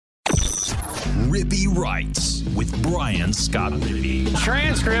Rippy Writes with Brian Scott Rippey.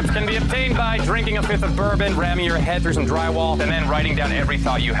 Transcripts can be obtained by drinking a fifth of bourbon, ramming your head through some drywall, and then writing down every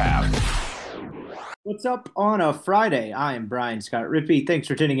thought you have. What's up on a Friday? I am Brian Scott Rippey. Thanks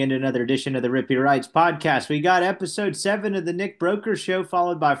for tuning in to another edition of the Rippy Writes podcast. We got episode 7 of the Nick Broker Show,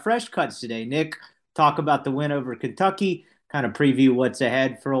 followed by Fresh Cuts today. Nick, talk about the win over Kentucky, kind of preview what's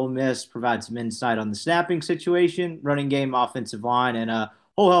ahead for Ole Miss, provide some insight on the snapping situation, running game, offensive line, and a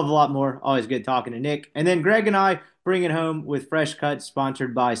whole hell of a lot more. Always good talking to Nick. And then Greg and I bring it home with Fresh Cuts,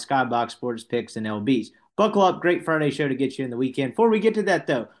 sponsored by Skybox Sports Picks and LBs. Buckle up. Great Friday show to get you in the weekend. Before we get to that,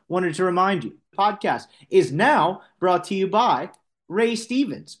 though, wanted to remind you, the podcast is now brought to you by Ray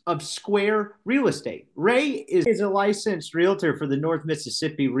Stevens of Square Real Estate. Ray is a licensed realtor for the North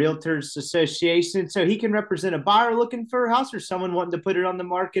Mississippi Realtors Association, so he can represent a buyer looking for a house or someone wanting to put it on the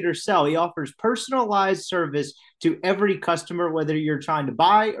market or sell. He offers personalized service to every customer, whether you're trying to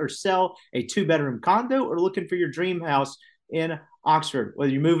buy or sell a 2-bedroom condo or looking for your dream house in Oxford.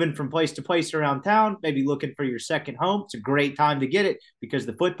 Whether you're moving from place to place around town, maybe looking for your second home, it's a great time to get it because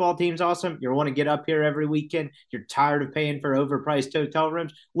the football team's awesome. You want to get up here every weekend. You're tired of paying for overpriced hotel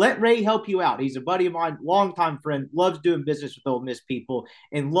rooms. Let Ray help you out. He's a buddy of mine, longtime friend, loves doing business with Ole Miss people,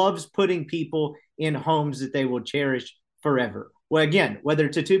 and loves putting people in homes that they will cherish forever. Well, again, whether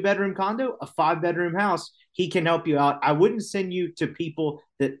it's a 2-bedroom condo, a 5-bedroom house, he can help you out. I wouldn't send you to people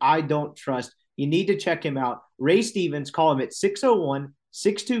that I don't trust. You need to check him out. Ray Stevens, call him at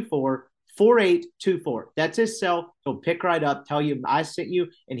 601-624-4824. That's his cell. He'll pick right up, tell you I sent you,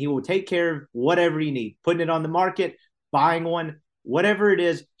 and he will take care of whatever you need. Putting it on the market, buying one, whatever it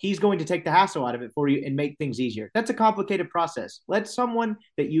is, he's going to take the hassle out of it for you and make things easier. That's a complicated process. Let someone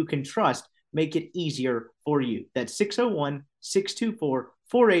that you can trust make it easier for you. That's 601-624-4824.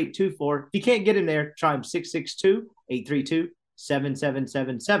 If you can't get in there, try him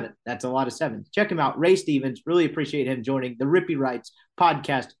 662-832-7777. That's a lot of sevens. Check him out. Ray Stevens. Really appreciate him joining the Rippy Writes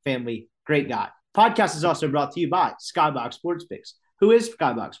podcast family. Great guy. Podcast is also brought to you by Skybox Sports Picks. Who is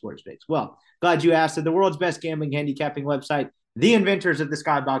Skybox Sports Picks? Well, glad you asked. The world's best gambling handicapping website, the inventors of the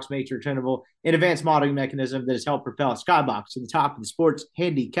Skybox Matrix Returnable, an advanced modeling mechanism that has helped propel Skybox to the top of the sports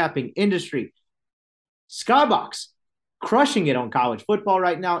handicapping industry. Skybox crushing it on college football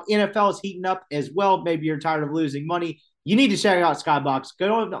right now. NFL is heating up as well. Maybe you're tired of losing money. You need to check out Skybox.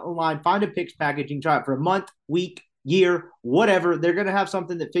 Go online, find a picks package. You can try it for a month, week, year, whatever. They're going to have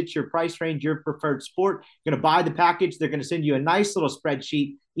something that fits your price range, your preferred sport. You're going to buy the package. They're going to send you a nice little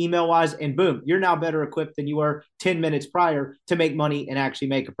spreadsheet, email-wise, and boom, you're now better equipped than you were 10 minutes prior to make money and actually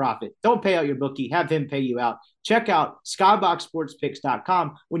make a profit. Don't pay out your bookie. Have him pay you out. Check out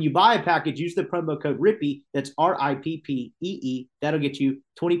skyboxsportspicks.com. When you buy a package, use the promo code RIPPEE. That's RIPPEE. That'll get you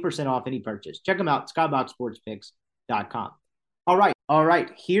 20% off any purchase. Check them out, skyboxsportspicks.com. All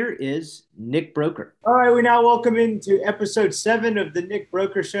right. Here is Nick Broker. All right. We now welcome into episode 7 of the Nick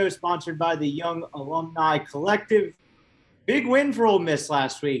Broker Show, sponsored by the Young Alumni Collective. Big win for Ole Miss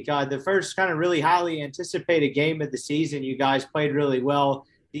last week. The first kind of really highly anticipated game of the season. You guys played really well.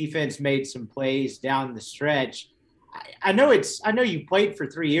 Defense made some plays down the stretch. I know you played for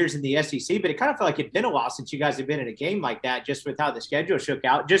 3 years in the SEC, but it kind of felt like it'd been a while since you guys have been in a game like that, just with how the schedule shook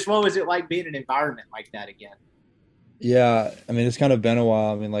out. Just what was it like being in an environment like that again? Yeah, I mean, it's kind of been a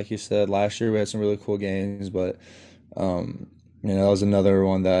while. I mean, like you said, last year we had some really cool games, but that was another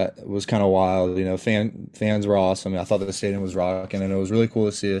one that was kind of wild. Fans were awesome. I thought that the stadium was rocking, and it was really cool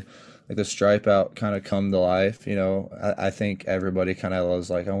to see like the stripe out kind of come to life. I think everybody kind of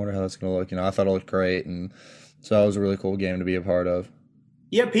was like, I wonder how that's going to look. I thought it looked great, and so that was a really cool game to be a part of.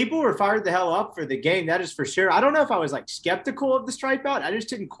 Yeah, people were fired the hell up for the game. That is for sure. I don't know if I was skeptical of the stripe out. I just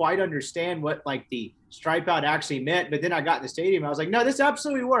didn't quite understand what the stripe out actually meant. But then I got in the stadium. I was like, no, this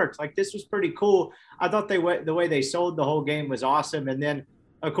absolutely works. This was pretty cool. I thought the way they sold the whole game was awesome. And then,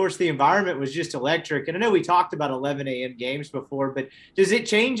 of course, the environment was just electric. And I know we talked about 11 a.m. games before, but does it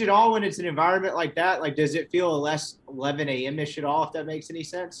change at all when it's an environment like that? Does it feel less 11 a.m.-ish at all, if that makes any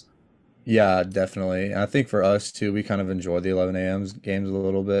sense? Yeah, definitely. I think for us too, we kind of enjoy the 11 a.m. games a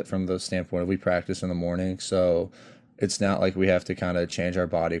little bit from the standpoint of we practice in the morning. So it's not like we have to kind of change our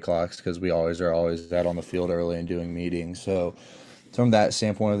body clocks because we always are out on the field early and doing meetings. So from that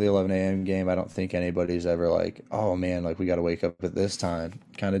standpoint of the 11 a.m. game, I don't think anybody's ever like, oh man, we got to wake up at this time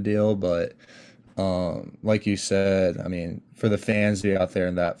kind of deal. But like you said, I mean, for the fans to be out there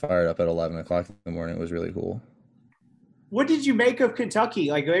and that fired up at 11 o'clock in the morning was really cool. What did you make of Kentucky?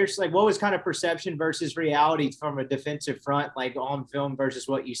 What was kind of perception versus reality from a defensive front, on film versus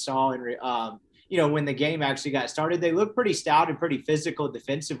what you saw in when the game actually got started? They looked pretty stout and pretty physical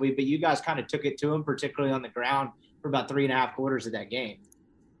defensively, but you guys kind of took it to them, particularly on the ground, for about 3.5 quarters of that game.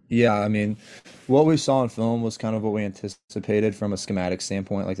 Yeah, I mean, what we saw in film was kind of what we anticipated from a schematic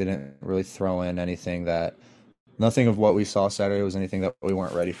standpoint. Like they didn't really throw in anything that nothing of what we saw Saturday was anything that we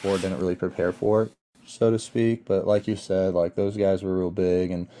weren't ready for, didn't really prepare for, so to speak. But like you said, like those guys were real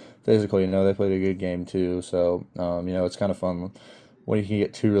big and physically, they played a good game too. So, it's kind of fun when you can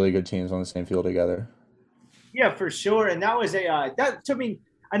get two really good teams on the same field together. Yeah, for sure. And that was I mean,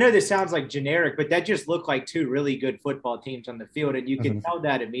 I know this sounds like generic, but that just looked like two really good football teams on the field. And you could tell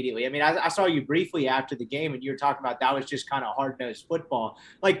that immediately. I mean, I saw you briefly after the game and you were talking about that was just kind of hard nosed football.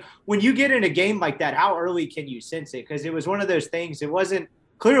 Like when you get in a game like that, how early can you sense it? Because it was one of those things, it wasn't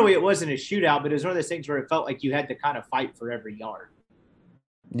a shootout, but it was one of those things where it felt like you had to kind of fight for every yard.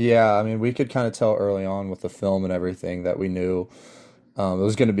 Yeah, I mean, we could kind of tell early on with the film and everything that we knew it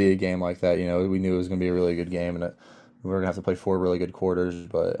was going to be a game like that. We knew it was going to be a really good game, and we were going to have to play four really good quarters.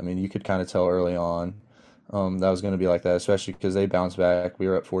 But I mean, you could kind of tell early on that was going to be like that, especially because they bounced back. We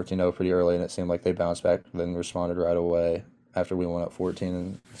were up 14-0 pretty early, and it seemed like they bounced back, then responded right away after we went up 14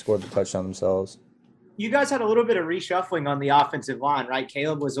 and scored the touchdown themselves. You guys had a little bit of reshuffling on the offensive line, right?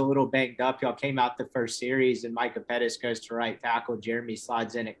 Caleb was a little banged up. Y'all came out the first series, and Micah Pettis goes to right tackle. Jeremy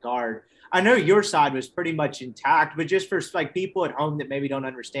slides in at guard. I know your side was pretty much intact, but just for like people at home that maybe don't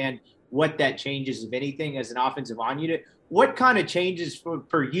understand what that changes, if anything, as an offensive line unit, what kind of changes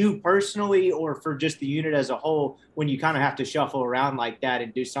for you personally or for just the unit as a whole when you kind of have to shuffle around like that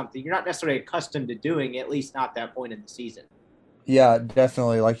and do something you're not necessarily accustomed to doing, at least not that point in the season? Yeah,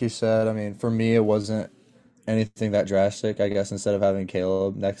 definitely. Like you said, I mean, for me, it wasn't anything that drastic. I guess instead of having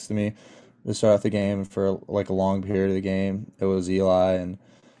Caleb next to me to start off the game for like a long period of the game, it was Eli, and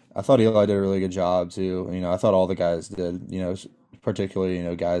I thought Eli did a really good job too. I thought all the guys did.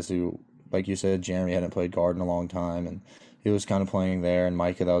 Particularly guys who, like you said, Jeremy hadn't played guard in a long time, and he was kind of playing there. And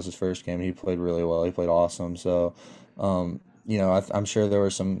Micah, that was his first game. He played really well. He played awesome. So, I'm sure there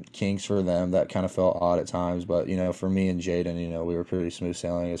were some kinks for them that kind of felt odd at times, but for me and Jaden, we were pretty smooth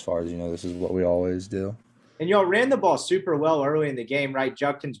sailing as far as this is what we always do. And y'all ran the ball super well early in the game, right?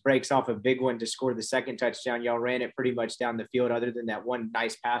 Judkins breaks off a big one to score the second touchdown. Y'all ran it pretty much down the field other than that one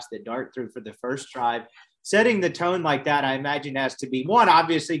nice pass that Dart threw for the first drive. Setting the tone like that, I imagine, has to be, one,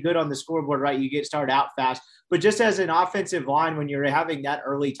 obviously good on the scoreboard, right? You get started out fast. But just as an offensive line, when you're having that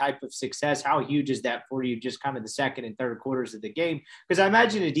early type of success, how huge is that for you just kind of the second and third quarters of the game? Because I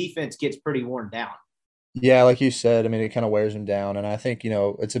imagine the defense gets pretty worn down. Yeah, like you said, I mean, it kind of wears him down. And I think,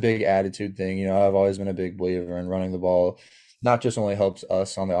 it's a big attitude thing. I've always been a big believer in running the ball. Not just only helps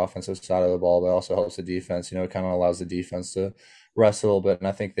us on the offensive side of the ball, but also helps the defense. It kind of allows the defense to rest a little bit. And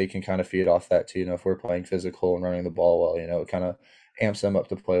I think they can kind of feed off that too. If we're playing physical and running the ball well, it kind of amps them up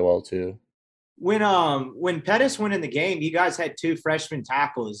to play well too. When Pettis went in the game, you guys had two freshman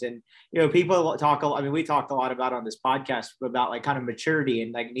tackles, and people talk. I mean, we talked a lot about on this podcast about like kind of maturity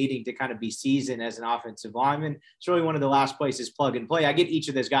and like needing to kind of be seasoned as an offensive lineman. It's really one of the last places plug and play. I get each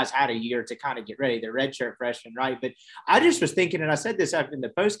of those guys had a year to kind of get ready. They're redshirt freshmen, right? But I just was thinking, and I said this after in the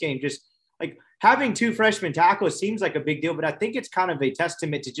post game, just like having two freshman tackles seems like a big deal, but I think it's kind of a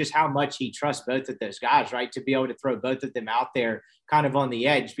testament to just how much he trusts both of those guys, right? To be able to throw both of them out there kind of on the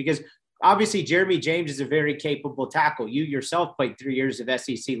edge, because obviously, Jeremy James is a very capable tackle. You yourself played 3 years of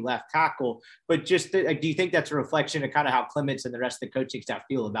SEC left tackle, but just do you think that's a reflection of kind of how Clements and the rest of the coaching staff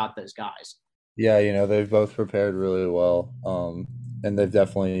feel about those guys? Yeah, they've both prepared really well, and they've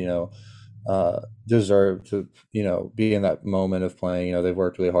definitely, deserved to, be in that moment of playing. They've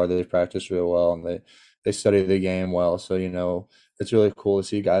worked really hard, they've practiced really well, and they study the game well. So, it's really cool to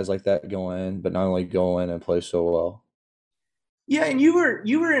see guys like that go in, but not only go in and play so well. Yeah, and you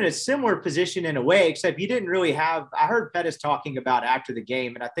were in a similar position in a way, except you didn't really have. I heard Pettis talking about after the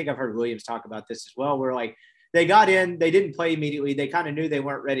game, and I think I've heard Williams talk about this as well, where like they got in, they didn't play immediately. They kind of knew they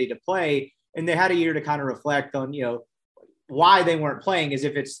weren't ready to play, and they had a year to kind of reflect on, why they weren't playing, as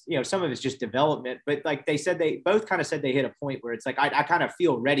if it's, some of it's just development. But like they both kind of said they hit a point where it's like, I kind of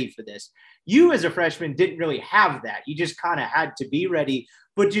feel ready for this. You as a freshman didn't really have that. You just kind of had to be ready.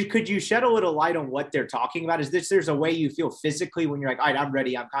 But could you shed a little light on what they're talking about? There's a way you feel physically when you're like, all right, I'm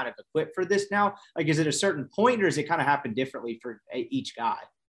ready. I'm kind of equipped for this now. Like, is it a certain point or does it kind of happen differently for each guy?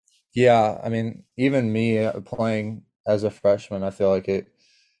 Yeah, I mean, even me playing as a freshman, I feel like it,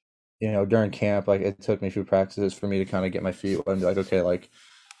 during camp, like it took me a few practices for me to kind of get my feet wet and be like, okay, like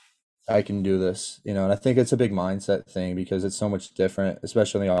I can do this, and I think it's a big mindset thing because it's so much different,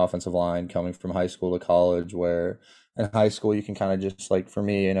 especially in the offensive line coming from high school to college, where in high school you can kind of just like, for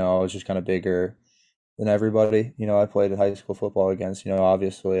me, I was just kind of bigger than everybody. I played high school football against,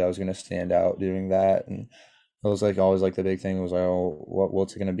 obviously I was going to stand out doing that. And it was like always like the big thing was like, oh,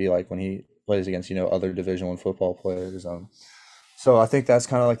 what's it going to be like when he plays against, other Division I football players? So I think that's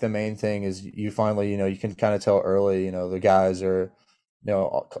kind of like the main thing is you finally, you can kind of tell early, the guys are,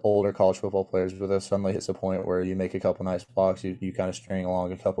 older college football players, but there suddenly hits a point where you make a couple nice blocks, you kind of string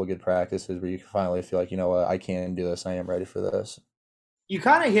along a couple of good practices where you finally feel like, you know what, I can do this. I am ready for this. You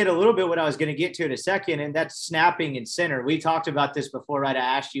kind of hit a little bit what I was going to get to in a second, and that's snapping in center. We talked about this before, right?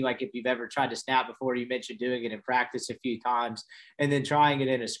 I asked you, like, if you've ever tried to snap before. You mentioned doing it in practice a few times and then trying it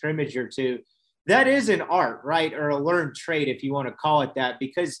in a scrimmage or two. That is an art, right? Or a learned trait, if you want to call it that,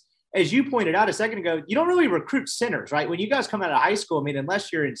 because as you pointed out a second ago, you don't really recruit centers, right? When you guys come out of high school, I mean,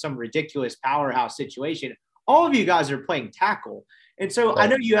 unless you're in some ridiculous powerhouse situation, all of you guys are playing tackle. And so I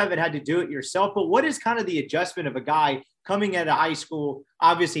know you haven't had to do it yourself, but what is kind of the adjustment of a guy coming out of high school?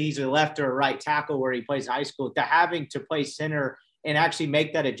 Obviously, he's a left or a right tackle where he plays high school, to having to play center and actually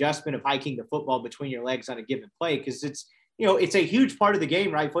make that adjustment of hiking the football between your legs on a given play, because it's a huge part of the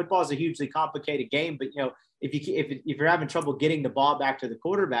game, right? Football is a hugely complicated game, but if you're having trouble getting the ball back to the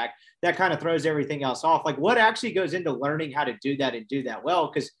quarterback, that kind of throws everything else off. Like, what actually goes into learning how to do that and do that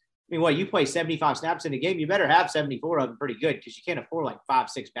well? Because you play 75 snaps in a game, you better have 74 of them pretty good, because you can't afford like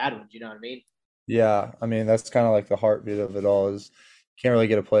 5-6 bad ones. You know what I mean? Yeah, I mean that's kind of like the heartbeat of it all is can't really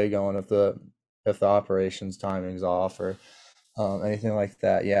get a play going if the operations timing's off or anything like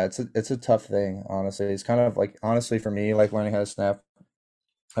that. Yeah, it's a tough thing, honestly. It's kind of like, honestly, for me, like learning how to snap,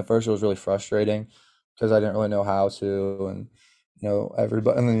 at first it was really frustrating because I didn't really know how to, and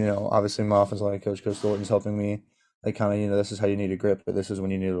everybody, and then obviously my offensive line coach, Coach Thornton's helping me. Like, kind of, this is how you need to grip, but this is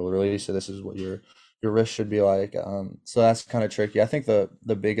when you need to release. So this is what your wrist should be like. So that's kind of tricky. I think the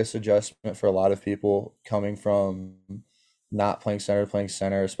biggest adjustment for a lot of people coming from not playing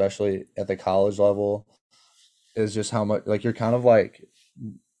center, especially at the college level, is just how much, like, you're kind of like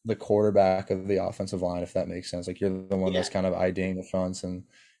the quarterback of the offensive line, if that makes sense. Like, you're the one that's kind of IDing the fronts and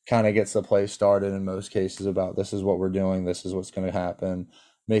kind of gets the play started in most cases about this is what we're doing, this is what's going to happen,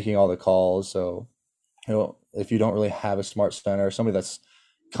 making all the calls. So, if you don't really have a smart center, somebody that's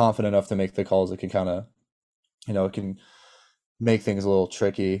confident enough to make the calls, it can kind of, it can make things a little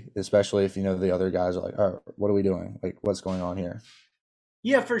tricky, especially if, the other guys are like, all right, what are we doing? Like, what's going on here?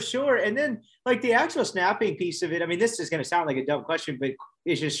 Yeah, for sure. And then, like, the actual snapping piece of it, I mean, this is going to sound like a dumb question, but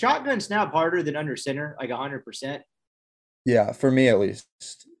is a shotgun snap harder than under center, like 100%? Yeah, for me at least.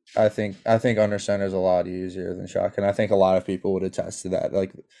 I think under center is a lot easier than shotgun. I think a lot of people would attest to that.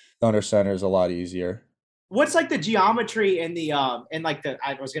 Like, the under center is a lot easier. What's like the geometry and the and like the,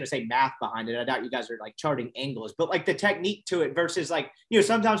 I was going to say math behind it. I doubt you guys are like charting angles, but like the technique to it versus, like,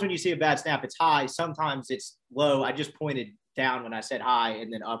 sometimes when you see a bad snap, it's high, sometimes it's low. I just pointed down when I said high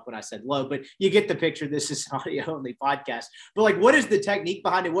and then up when I said low, but you get the picture. This is an audio only podcast, but like, what is the technique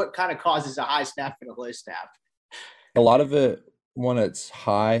behind it? What kind of causes a high snap and a low snap? A lot of it, when it's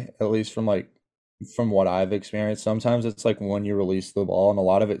high, at least from what I've experienced, sometimes it's like when you release the ball, and a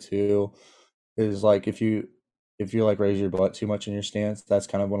lot of it too is like if you like raise your butt too much in your stance, that's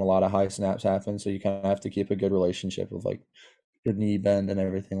kind of when a lot of high snaps happen. So you kind of have to keep a good relationship with like your knee bend and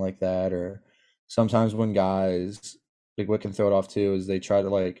everything like that. Or sometimes when guys, like, what can throw it off too is they try to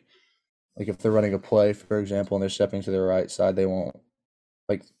like if they're running a play, for example, and they're stepping to their right side, they won't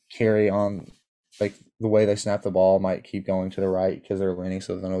like carry on, like the way they snap the ball might keep going to the right because they're leaning,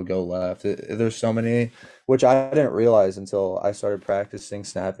 so then it'll go left. There's so many, which I didn't realize until I started practicing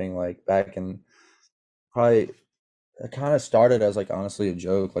snapping, like back in probably, it kind of started as like honestly a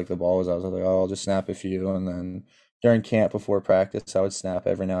joke. Like the ball was, I was like, oh, I'll just snap a few, and then during camp before practice, I would snap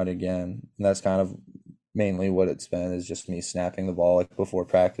every now and again, and that's kind of mainly what it's been, is just me snapping the ball like before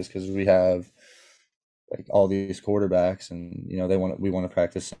practice, because we have like all these quarterbacks, and we want to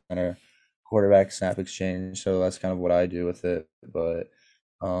practice center quarterback snap exchange, so that's kind of what I do with it. But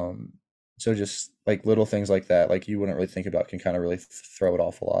so just like little things like that, like you wouldn't really think about, can kind of really throw it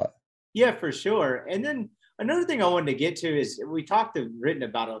off a lot. Yeah, for sure. And then another thing I wanted to get to is, we talked and written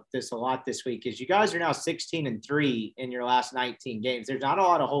about this a lot this week, is you guys are now 16-3 in your last 19 games. There's not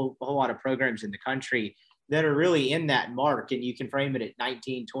a whole lot of programs in the country that are really in that mark, and you can frame it at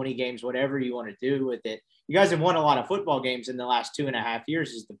 19, 20 games, whatever you want to do with it. You guys have won a lot of football games in the last 2.5 years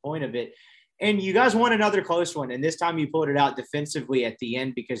is the point of it. And you guys won another close one, and this time you pulled it out defensively at the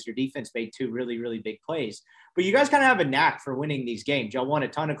end because your defense made 2 really, really big plays. But you guys kind of have a knack for winning these games. Y'all won a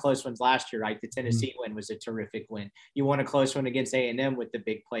ton of close ones last year, right? The Tennessee win was a terrific win. You won a close one against A&M with the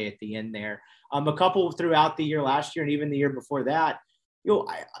big play at the end there. A couple throughout the year last year and even the year before that.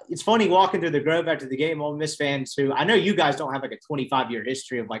 It's funny walking through the Grove after the game, Ole Miss fans who, I know you guys don't have like a 25-year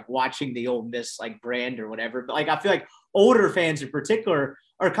history of like watching the Ole Miss like brand or whatever, but like I feel like older fans in particular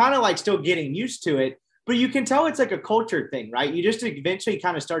are kind of like still getting used to it. But you can tell it's like a culture thing, right? You just eventually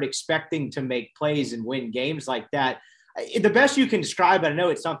kind of start expecting to make plays and win games like that. The best you can describe, I know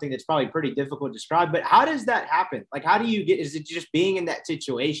it's something that's probably pretty difficult to describe, but how does that happen? Like, how do you get, is it just being in that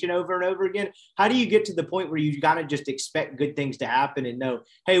situation over and over again? How do you get to the point where you got to just expect good things to happen and know,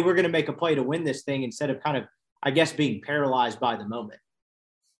 hey, we're going to make a play to win this thing instead of kind of, I guess, being paralyzed by the moment?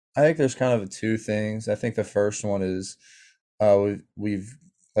 I think there's kind of two things. I think the first one is we've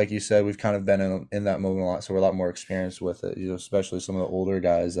like you said, we've kind of been in that moment a lot, so we're a lot more experienced with it. Especially some of the older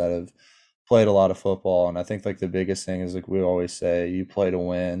guys that have played a lot of football. And I think like the biggest thing is like we always say, you play to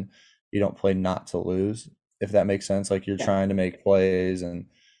win, you don't play not to lose. If that makes sense, like you're trying to make plays and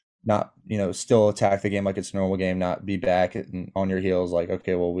not, still attack the game like it's a normal game, not be back on your heels. Like,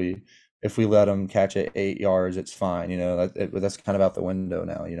 okay, well, if we let them catch it 8 yards, it's fine. That's kind of out the window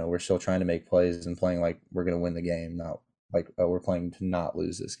now. We're still trying to make plays and playing like we're going to win the game, not like we're playing to not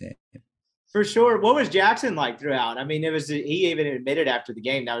lose this game. For sure. What was Jackson like throughout? I mean, he even admitted after the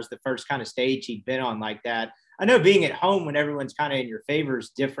game that was the first kind of stage he'd been on like that. I know being at home when everyone's kind of in your favor is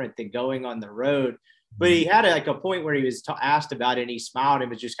different than going on the road, but he had like a point where he was asked about it and he smiled and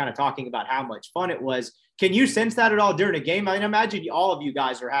was just kind of talking about how much fun it was. Can you sense that at all during a game? I mean, imagine all of you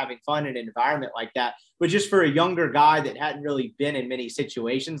guys are having fun in an environment like that, but just for a younger guy that hadn't really been in many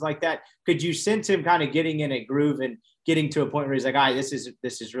situations like that, could you sense him kind of getting in a groove and getting to a point where he's like, all right, this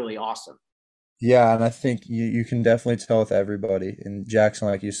is really awesome? Yeah, and I think you can definitely tell with everybody. And Jackson,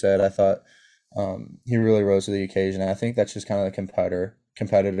 like you said, I thought he really rose to the occasion. I think that's just kind of the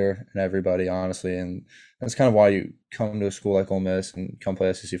competitor in everybody, honestly. And that's kind of why you come to a school like Ole Miss and come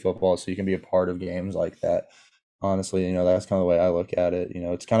play SEC football, so you can be a part of games like that. Honestly, that's kind of the way I look at it.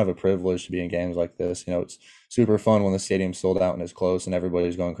 It's kind of a privilege to be in games like this. It's super fun when the stadium's sold out and it's close and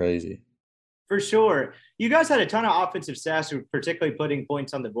everybody's going crazy. For sure. You guys had a ton of offensive success, particularly putting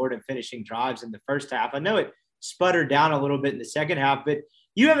points on the board and finishing drives in the first half. I know it sputtered down a little bit in the second half, but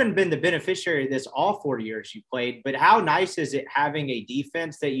you haven't been the beneficiary of this all 4 years you played. But how nice is it having a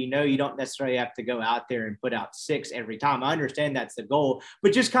defense that you don't necessarily have to go out there and put out 6 every time? I understand that's the goal,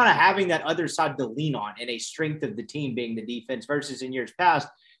 but just kind of having that other side to lean on and a strength of the team being the defense versus in years past.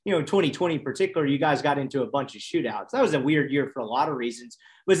 In 2020 in particular, you guys got into a bunch of shootouts. That was a weird year for a lot of reasons.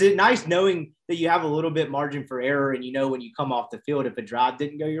 Was it nice knowing that you have a little bit margin for error and when you come off the field, if a drive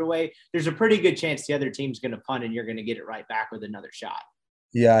didn't go your way, there's a pretty good chance the other team's going to punt and you're going to get it right back with another shot?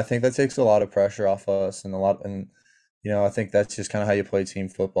 Yeah, I think that takes a lot of pressure off us and I think that's just kind of how you play team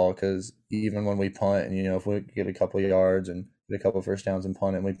football, because even when we punt and, if we get a couple of yards and get a couple of first downs and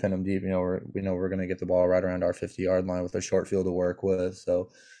punt and we pin them deep, we know we're going to get the ball right around our 50-yard line with a short field to work with. So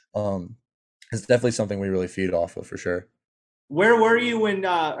it's definitely something we really feed off of for sure. Where were you when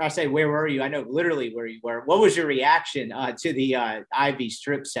I say where were you? I know literally where you were. What was your reaction to the Ivy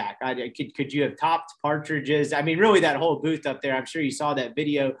strip sack? Could you have topped Partridge's? I mean, really that whole booth up there. I'm sure you saw that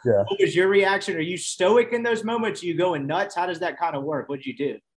video. Yeah. What was your reaction? Are you stoic in those moments? Are you going nuts? How does that kind of work? What'd you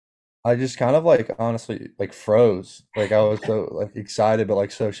do? I just kind of honestly froze. I was so excited, but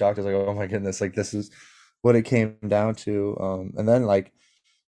so shocked. I was like, oh my goodness, this is what it came down to. And then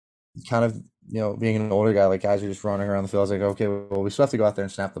kind of, being an older guy, guys are just running around the field. I was like, okay, well, we still have to go out there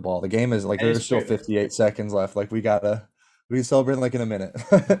and snap the ball. The game is there's still 58 seconds left. We can celebrate in a minute.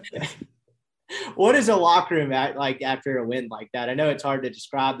 What is a locker room after a win like that? I know it's hard to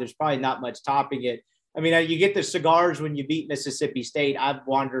describe. There's probably not much topping it. I mean, you get the cigars when you beat Mississippi State. I've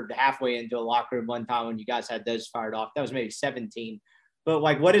wandered halfway into a locker room one time when you guys had those fired off. That was maybe 17. But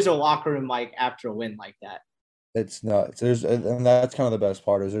what is a locker room like after a win like that? It's nuts. And that's kind of the best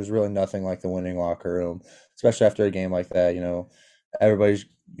part is there's really nothing like the winning locker room, especially after a game like that. Everybody's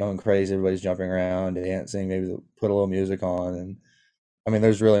going crazy, everybody's jumping around, dancing, maybe they'll put a little music on, and I mean,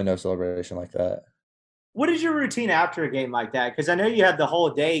 there's really no celebration like that. What is your routine after a game like that? Because I know you have the whole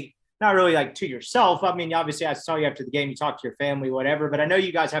day, not really to yourself. I mean, obviously, I saw you after the game, you talk to your family, whatever, but I know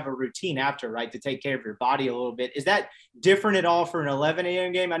you guys have a routine after, right, to take care of your body a little bit. Is that different at all for an 11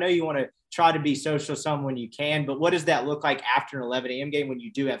 a.m. game? I know you want to try to be social some when you can, but what does that look like after an 11 a.m. game when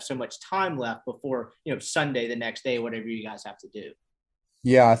you do have so much time left before, Sunday, the next day, whatever you guys have to do?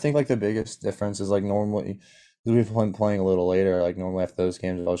 Yeah, I think the biggest difference is normally we've been playing a little later. Normally after those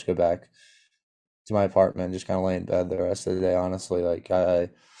games, I'll just go back to my apartment and just kind of lay in bed the rest of the day. Honestly, I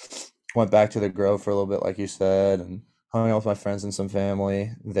went back to the Grove for a little bit, like you said, and hung out with my friends and some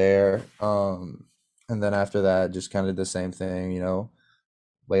family there. And then after that, just kind of did the same thing,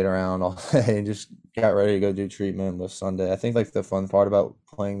 laid around all day and just got ready to go do treatment this Sunday. I think the fun part about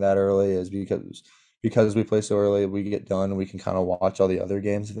playing that early is because we play so early, we get done and we can kind of watch all the other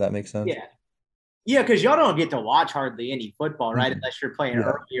games, if that makes sense. Yeah. Yeah, because y'all don't get to watch hardly any football, right? Unless you're playing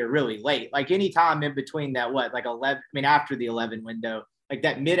early or really late. Any time in between that, 11, after the 11 window, like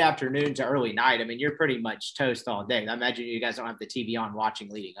that mid-afternoon to early night, I mean, you're pretty much toast all day. I imagine you guys don't have the TV on watching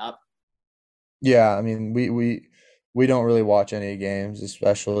leading up. Yeah, I mean, we don't really watch any games,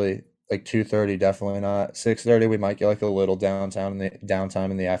 especially like 2:30, definitely not. 6:30, we might get like a little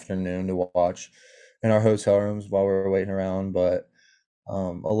downtime in the afternoon to watch in our hotel rooms while we're waiting around. But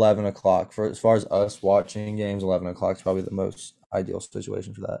 11 o'clock, for as far as us watching games, 11 o'clock is probably the most ideal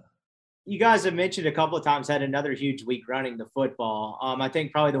situation for that. You guys have mentioned a couple of times had another huge week running the football. I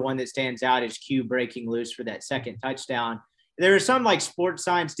think probably the one that stands out is Q breaking loose for that second touchdown. There was some like sports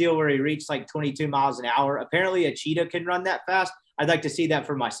science deal where he reached like 22 miles an hour. Apparently a cheetah can run that fast. I'd like to see that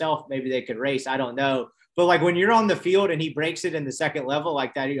for myself. Maybe they could race. I don't know. But like when you're on the field and he breaks it in the second level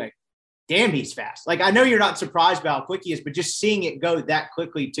like that, you're like, damn, he's fast. Like, I know you're not surprised by how quick he is, but just seeing it go that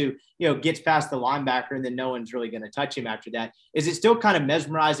quickly to, gets past the linebacker and then no one's really going to touch him after that. Is it still kind of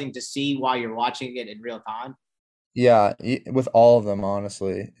mesmerizing to see while you're watching it in real time? Yeah, with all of them,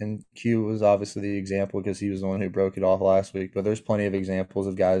 honestly. And Q was obviously the example because he was the one who broke it off last week. But there's plenty of examples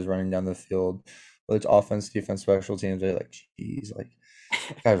of guys running down the field, whether it's offense, defense, special teams. They're like, geez, like,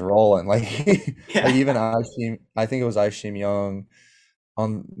 that guy's rolling. Like, Yeah. like even I think it was Ishim Young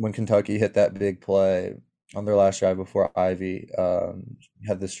on when Kentucky hit that big play on their last drive before Ivy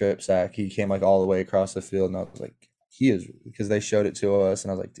had the strip sack. He came like all the way across the field, and I was like, he is, because they showed it to us,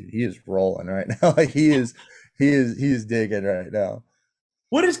 and I was like, dude, he is rolling right now. Like he is digging right now.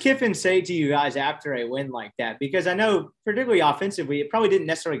 What does Kiffin say to you guys after a win like that? Because I know, particularly offensively, it probably didn't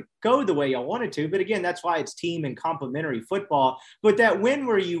necessarily go the way y'all wanted to. But again, that's why it's team and complementary football. But that win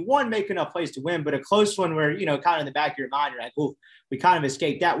where you, one, make enough plays to win, but a close one where, kind of in the back of your mind, you're like, oh, we kind of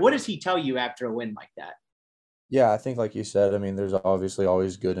escaped that. What does he tell you after a win like that? Yeah, I think like you said, I mean, there's obviously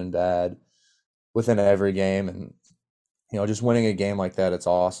always good and bad within every game. And, just winning a game like that, it's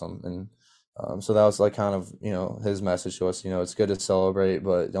awesome. And so that was like kind of, his message to us, it's good to celebrate,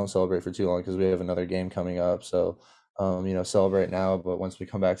 but don't celebrate for too long because we have another game coming up. So, celebrate now, but once we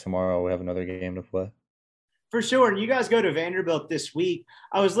come back tomorrow, we have another game to play. For sure. And you guys go to Vanderbilt this week.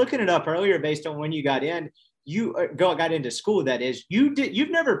 I was looking it up earlier based on when you got in. You got into school, that is. You've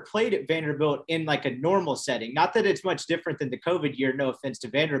never played at Vanderbilt in like a normal setting. Not that it's much different than the COVID year, no offense to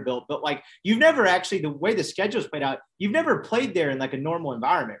Vanderbilt, but like you've never actually, the way the schedule's played out, you've never played there in like a normal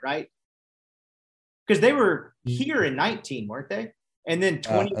environment, right? Because they were here in 19, weren't they? And then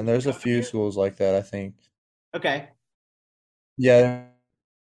 20. And there's a few schools like that, I think. Okay. Yeah.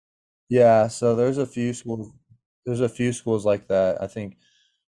 Yeah. So there's a few schools. There's a few schools like that. I think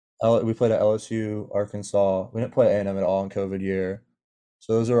we played at LSU, Arkansas. We didn't play A&M at all in COVID year.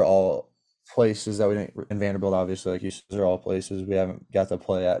 So those are all places that we didn't, in Vanderbilt, obviously, like you said, those are all places we haven't got to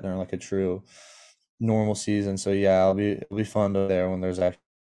play at during like a true normal season. So yeah, it'll be fun to there when there's actually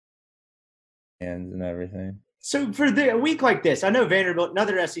and everything. So for a week like this, I know Vanderbilt,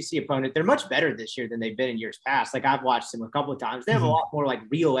 another SEC opponent, they're much better this year than they've been in years past. Like I've watched them a couple of times. They have a lot more like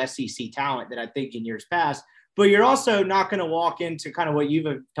real SEC talent than I think in years past. But you're also not going to walk into kind of what you've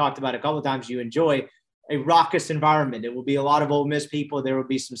talked about a couple of times. You enjoy a raucous environment. It will be a lot of Ole Miss people. There will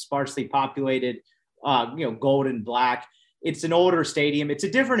be some sparsely populated, gold and black. It's an older stadium. It's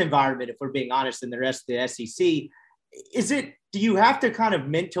a different environment, if we're being honest, than the rest of the SEC. Do you have to kind of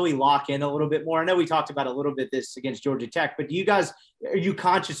mentally lock in a little bit more? I know we talked about a little bit this against Georgia Tech, but are you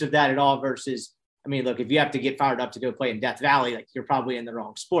conscious of that at all versus, I mean, look, if you have to get fired up to go play in Death Valley, like you're probably in the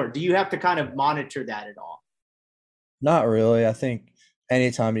wrong sport. Do you have to kind of monitor that at all? Not really. I think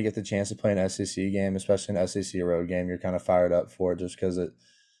anytime you get the chance to play an SEC game, especially an SEC road game, you're kind of fired up for it just because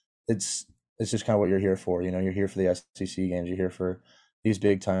it's just kind of what you're here for. You're here for the SEC games. You're here for these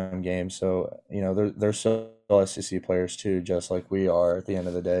big time games. So, they're so SEC players too, just like we are at the end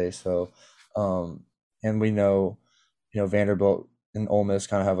of the day. So, and we know, Vanderbilt and Ole Miss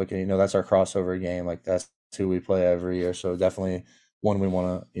kind of have like, that's our crossover game. Like that's who we play every year. So definitely one we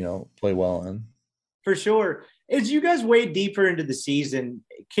want to, play well in. For sure. As you guys wade deeper into the season,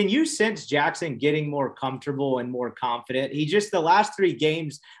 can you sense Jackson getting more comfortable and more confident? The last three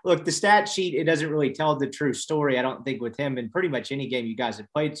games, look, the stat sheet, it doesn't really tell the true story, I don't think, with him in pretty much any game you guys have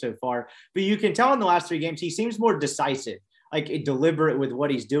played so far. But you can tell in the last three games, he seems more decisive, like deliberate with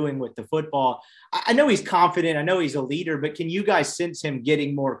what he's doing with the football. I know he's confident. I know he's a leader, but can you guys sense him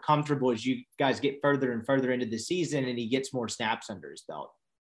getting more comfortable as you guys get further and further into the season and he gets more snaps under his belt?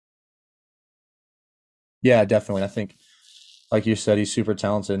 Yeah, definitely. I think, like you said, he's super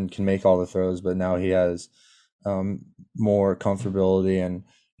talented and can make all the throws, but now he has more comfortability and,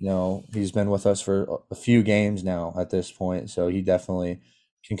 he's been with us for a few games now at this point. So he definitely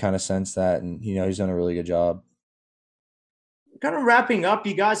can kind of sense that. And, he's done a really good job. kind of wrapping up,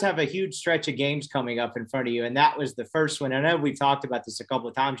 you guys have a huge stretch of games coming up in front of you, and that was the first one. I know we've talked about this a couple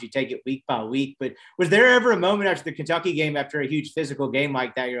of times. You take it week by week, but was there ever a moment after the Kentucky game, after a huge physical game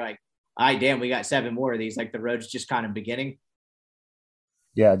like that, you're like, "Ay, damn, we got 7 more of these." Like the road's just kind of beginning.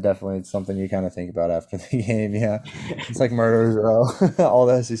 Yeah, definitely. It's something you kind of think about after the game. Yeah, it's like murderers row, all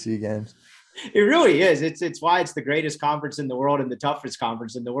the SEC games. It really is. It's why it's the greatest conference in the world and the toughest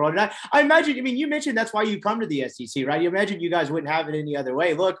conference in the world. And I imagine, I mean, you mentioned that's why you come to the SEC, right? You imagine you guys wouldn't have it any other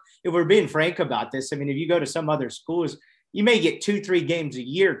way. Look, if we're being frank about this, I mean, if you go to some other schools, you may get 2-3 games a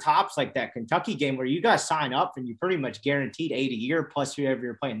year tops, like that Kentucky game where you guys sign up and you pretty much guaranteed 8 a year plus whoever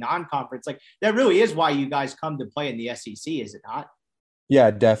you're playing non-conference. Like that really is why you guys come to play in the SEC, is it not? Yeah,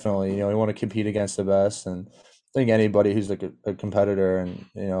 definitely. We want to compete against the best, and I think anybody who's like a competitor, and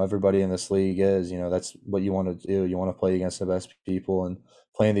everybody in this league is, that's what you want to do. You want to play against the best people and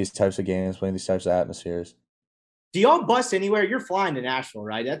playing these types of games, playing these types of atmospheres. Do y'all bus anywhere? You're flying to Nashville,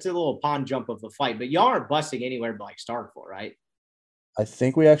 right? That's a little pond jump of a flight, but y'all aren't busing anywhere but like Starkville, right? I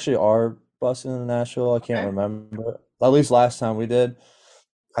think we actually are busing in Nashville. I can't remember. At least last time we did.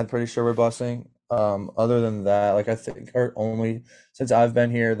 I'm pretty sure we're busing. Other than that, like I think since I've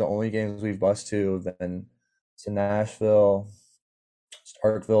been here, the only games we've bused to have been to Nashville,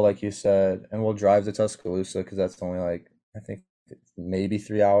 Starkville, like you said, and we'll drive to Tuscaloosa because that's only like I think maybe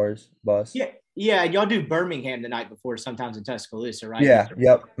 3 hours bus. Yeah. Yeah, y'all do Birmingham the night before, sometimes in Tuscaloosa, right? Yeah.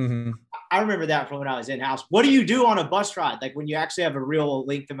 Yep. Mm-hmm. I remember that from when I was in house. What do you do on a bus ride? Like when you actually have a real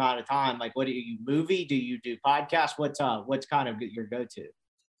length amount of time, like what do you movie? Do you do podcast? What's kind of your go-to?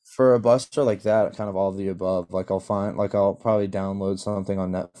 For a buster like that, kind of all of the above. Like I'll probably download something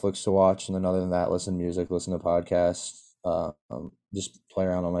on Netflix to watch, and then other than that, listen to music, listen to podcasts, just play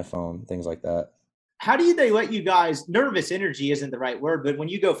around on my phone, things like that. How do they let you guys, nervous energy isn't the right word, but when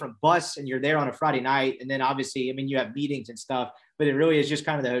you go from bus and you're there on a Friday night, and then obviously, I mean, you have meetings and stuff, but it really is just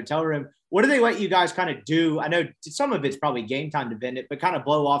kind of the hotel room. What do they let you guys kind of do? I know some of it's probably game time dependent, but kind of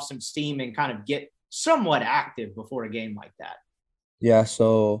blow off some steam and kind of get somewhat active before a game like that. Yeah,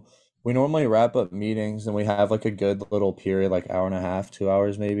 so we normally wrap up meetings and we have like a good little period, like hour and a half, 2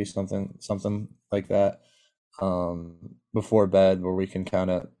 hours maybe, something like that, before bed, where we can kind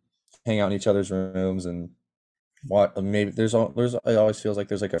of hang out in each other's rooms and what maybe there's it always feels like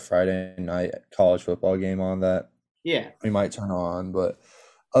there's like a Friday night college football game on that we might turn on, but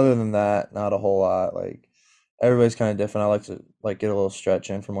other than that, not a whole lot. Like everybody's kind of different. I like to get a little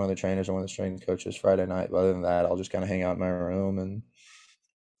stretch in from one of the trainers or one of the strength coaches Friday night, but other than that, I'll just kind of hang out in my room and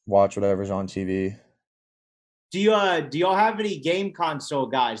watch whatever's on TV. Do y'all have any game console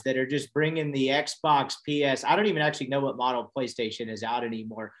guys that are just bringing the Xbox, PS? I don't even actually know what model PlayStation is out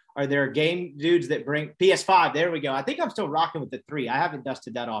anymore. Are there game dudes that bring PS5? There we go. I think I'm still rocking with the 3. I haven't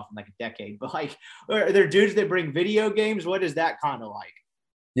dusted that off in like a decade. But like, are there dudes that bring video games? What is that kind of like?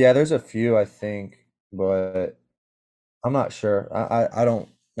 Yeah, there's a few, I think, but I'm not sure. I don't.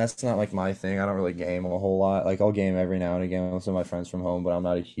 That's not like my thing. I don't really game a whole lot. Like I'll game every now and again with some of my friends from home, but I'm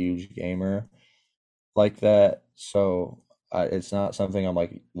not a huge gamer like that. So it's not something I'm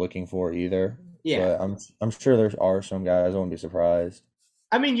like looking for either. Yeah, but I'm sure there are some guys. I wouldn't be surprised.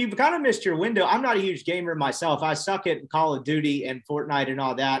 I mean, you've kind of missed your window. I'm not a huge gamer myself. I suck at Call of Duty and Fortnite and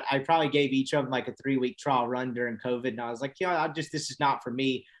all that. I probably gave each of them like a 3-week trial run during COVID. And I was like, this is not for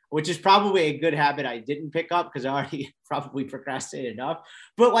me, which is probably a good habit I didn't pick up because I already probably procrastinated enough.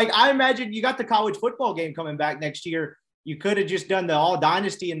 But like, I imagine you got the college football game coming back next year. You could have just done the all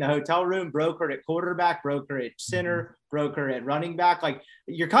dynasty in the hotel room, broker at quarterback, broker at center, broker at running back. Like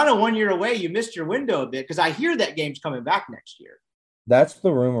you're kind of 1 year away. You missed your window a bit because I hear that game's coming back next year. That's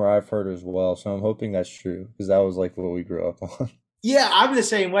the rumor I've heard as well. So I'm hoping that's true because that was like what we grew up on. Yeah, I'm the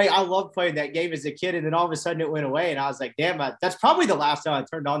same way. I loved playing that game as a kid, and then all of a sudden it went away, and I was like, damn, that's probably the last time I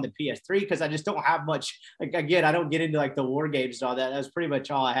turned on the PS3 because I just don't have much. Like, again, I don't get into like the war games and all that. That's pretty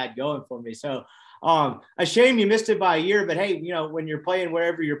much all I had going for me. So a shame you missed it by a year, but hey, when you're playing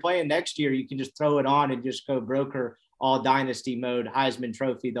wherever you're playing next year, you can just throw it on and just go broker all dynasty mode, Heisman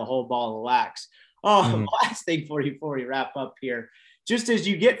Trophy, the whole ball of wax. Last thing for you before we wrap up here. Just as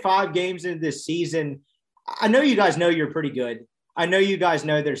you get 5 games into this season, I know you guys know you're pretty good. I know you guys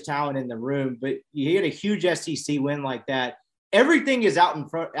know there's talent in the room, but you get a huge SEC win like that. Everything is out in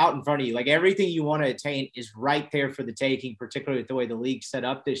front of you. Like everything you want to attain is right there for the taking, particularly with the way the league's set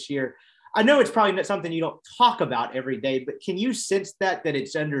up this year. I know it's probably not something you don't talk about every day, but can you sense that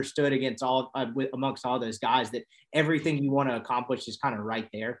it's understood amongst all those guys that everything you want to accomplish is kind of right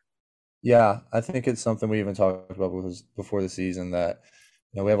there? Yeah, I think it's something we even talked about before the season that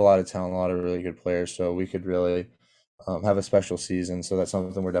we have a lot of talent, a lot of really good players, so we could really have a special season. So that's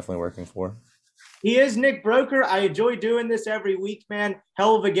something we're definitely working for. He is Nick Broker. I enjoy doing this every week, man.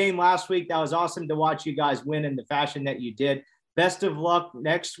 Hell of a game last week. That was awesome to watch you guys win in the fashion that you did. Best of luck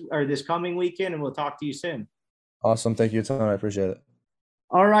this coming weekend, and we'll talk to you soon. Awesome. Thank you, Tony. I appreciate it.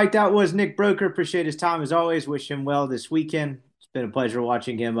 All right, that was Nick Broker. Appreciate his time as always. Wish him well this weekend. It's been a pleasure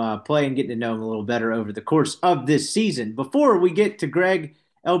watching him play and getting to know him a little better over the course of this season. Before we get to Greg,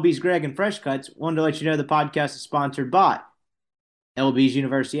 LB's Greg and Fresh Cuts, wanted to let you know the podcast is sponsored by LB's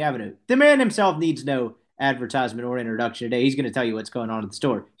University Avenue. The man himself needs no advertisement or introduction today. He's going to tell you what's going on at the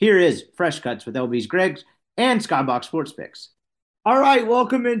store. Here is Fresh Cuts with LB's Greg and Skybox Sports Picks. All right,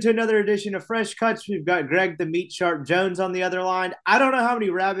 welcome into another edition of Fresh Cuts. We've got Greg the Meat Sharp Jones on the other line. I don't know how many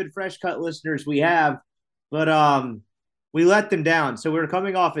rabid Fresh Cut listeners we have, but we let them down. So we're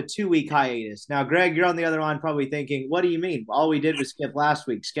coming off a 2-week hiatus. Now, Greg, you're on the other line probably thinking, what do you mean? All we did was skip last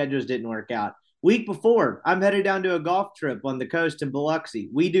week. Schedules didn't work out. Week before, I'm headed down to a golf trip on the coast in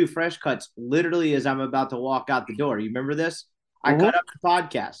Biloxi. We do Fresh Cuts literally as I'm about to walk out the door. You remember this? I cut up the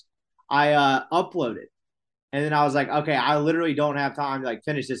podcast. I uploaded. And then I was like, okay, I literally don't have time to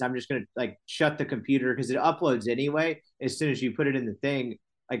finish this. I'm just going to shut the computer because it uploads anyway. As soon as you put it in the thing,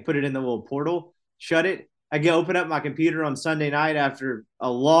 put it in the little portal, shut it. I go open up my computer on Sunday night after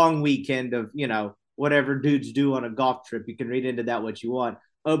a long weekend of, whatever dudes do on a golf trip. You can read into that what you want.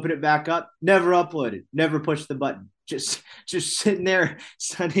 Open it back up, never uploaded, never pushed the button. Just sitting there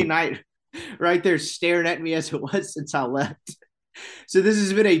Sunday night right there staring at me as it was since I left. So this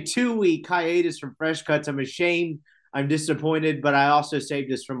has been a 2-week hiatus from Fresh Cuts. I'm ashamed. I'm disappointed, but I also saved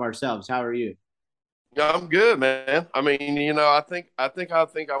this from ourselves. How are you? Yeah, I'm good, man. I mean, I think I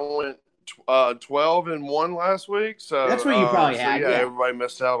went 12-1 last week. So that's what you probably had. Yeah, everybody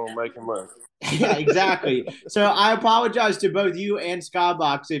missed out on making money. Yeah, exactly. So I apologize to both you and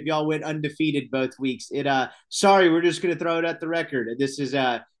Skybox if y'all went undefeated both weeks. Sorry, we're just going to throw it at the record. This is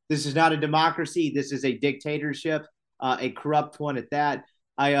not a democracy. This is a dictatorship, a corrupt one at that.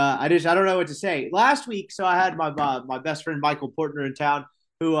 I don't know what to say. Last week, so I had my best friend Michael Portner in town,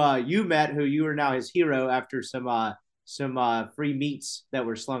 who you met, who you are now his hero after some free meats that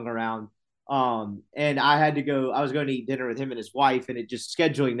were slung around. And I was going to eat dinner with him and his wife, and it just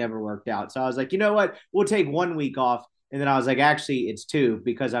scheduling never worked out. So I was like, you know what? We'll take 1 week off. And then I was like, actually, it's 2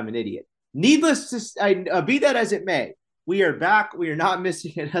 because I'm an idiot. Needless to say, be that as it may, we are back. We are not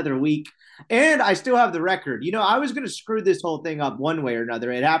missing another week. And I still have the record. I was going to screw this whole thing up one way or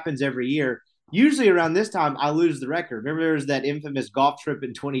another. It happens every year. Usually around this time, I lose the record. Remember there was that infamous golf trip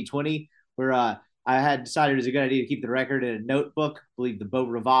in 2020 where I had decided it was a good idea to keep the record in a notebook. I believe the Beau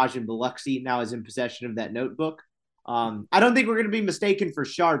Rivage in Biloxi now is in possession of that notebook. I don't think we're going to be mistaken for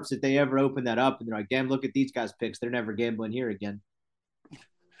sharps if they ever open that up and they're like, damn, look at these guys' picks. They're never gambling here again.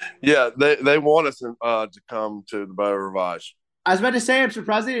 Yeah, they want us to come to the Beau Rivage. I was about to say, I'm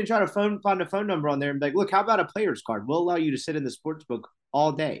surprised they didn't try to find a phone number on there and be like, look, how about a player's card? We'll allow you to sit in the sports book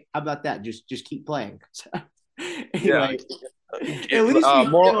all day. How about that? Just keep playing. Anyway. Yeah. At least we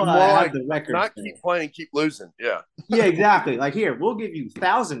more have the record. Not keep playing, keep losing. Yeah. Yeah, exactly. Here, we'll give you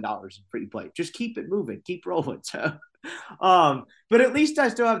 $1,000 in free play. Just keep it moving, keep rolling. So, but at least I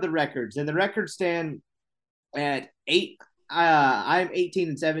still have the records, and the records stand at 8. I'm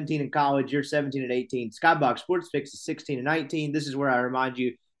 18-17 in college. You're 17-18. Skybox Sports Picks is 16-19. This is where I remind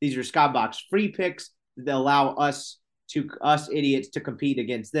you these are Skybox free picks that allow us idiots to compete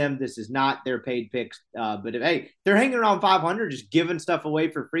against them. This is not their paid picks. But if they're hanging around 500, just giving stuff away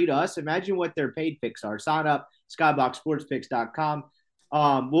for free to us. Imagine what their paid picks are. Sign up, skyboxsportspicks.com.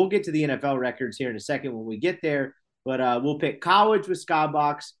 We'll get to the NFL records here in a second when we get there. But we'll pick college with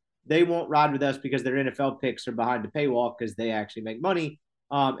Skybox. They won't ride with us because their NFL picks are behind the paywall because they actually make money.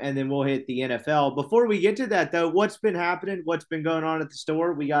 And then we'll hit the NFL. Before we get to that, though, what's been happening? What's been going on at the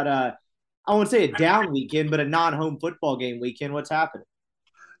store? We got I won't say a down weekend, but a non-home football game weekend. What's happening?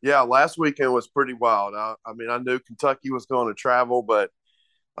 Yeah, last weekend was pretty wild. I knew Kentucky was going to travel, but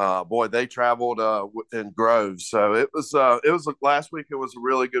boy, they traveled in groves. So it was last week. It was a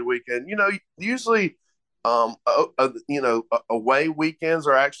really good weekend. Usually, away weekends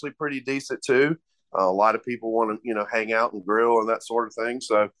are actually pretty decent too. A lot of people want to hang out and grill and that sort of thing.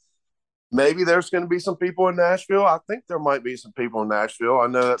 So maybe there's going to be some people in Nashville. I think there might be some people in Nashville. I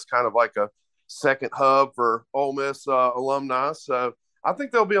know that's kind of like a second hub for Ole Miss alumni. So I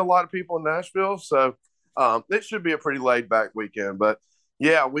think there'll be a lot of people in Nashville. So it should be a pretty laid back weekend. But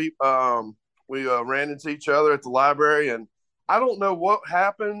yeah, we ran into each other at the library, and I don't know what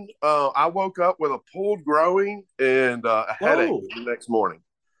happened. I woke up with a pulled groin and a headache the next morning.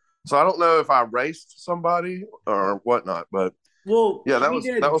 So I don't know if I raced somebody or whatnot, but yeah,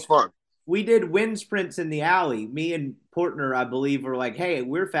 that was fun. We did wind sprints in the alley. Me and Portner, I believe, were like, "Hey,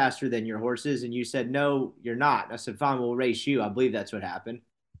 we're faster than your horses," and you said, "No, you're not." I said, "Fine, we'll race you." I believe that's what happened.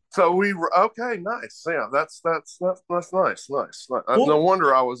 So we were okay. Nice. Yeah, that's nice. Nice. No Pulled,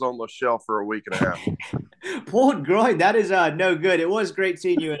 wonder I was on the shelf for a week and a half. pulled groin. That is no good. It was great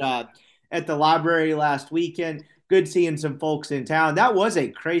seeing you at the library last weekend. Good seeing some folks in town. That was a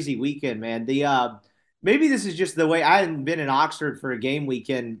crazy weekend, man. The maybe this is just the way I hadn't been in Oxford for a game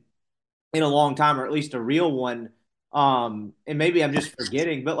weekend in a long time, or at least a real one. And maybe I'm just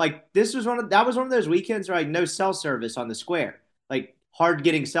forgetting, but like this was that was one of those weekends where like no cell service on the square, like hard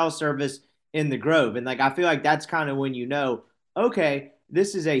getting cell service in the Grove, and like I feel like that's kind of when you know, okay,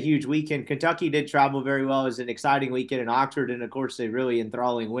 this is a huge weekend. Kentucky did travel very well. It was an exciting weekend in Oxford, and of course a really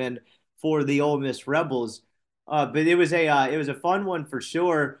enthralling win for the Ole Miss Rebels. But it was a fun one for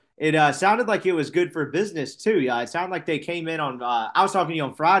sure. It sounded like it was good for business too. Yeah, it sounded like they came in on. I was talking to you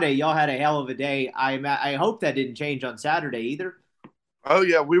on Friday. Y'all had a hell of a day. I hope that didn't change on Saturday either. Oh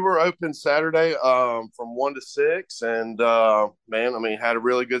yeah, we were open Saturday from 1 to 6, and man, I mean, had a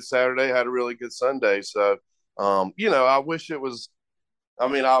really good Saturday, had a really good Sunday. So I wish it was. I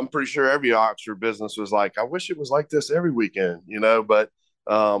mean, I'm pretty sure every Oxford business was like, I wish it was like this every weekend, but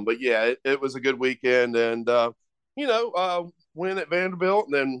yeah, it was a good weekend, and win at Vanderbilt,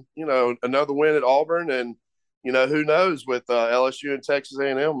 and then another win at Auburn, and who knows with LSU and Texas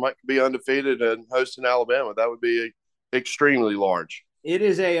A&M might be undefeated and hosting Alabama. That would be extremely large. It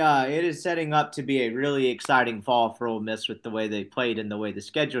is setting up to be a really exciting fall for Ole Miss with the way they played and the way the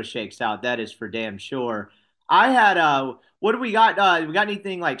schedule shakes out. That is for damn sure. I had what do we got? We got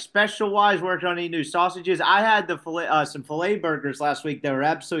anything like special wise? Worked on any new sausages? I had some filet burgers last week that were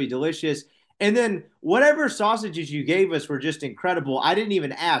absolutely delicious. And then whatever sausages you gave us were just incredible. I didn't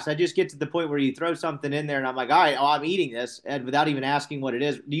even ask. I just get to the point where you throw something in there and I'm like, all right, oh, I'm eating this, and without even asking what it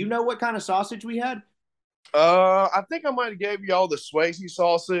is. Do you know what kind of sausage we had? I think I might have gave you all the Swayze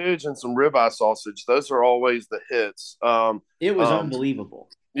sausage and some ribeye sausage. Those are always the hits. It was unbelievable.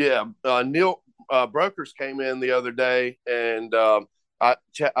 Yeah, Neil Brokers came in the other day, and I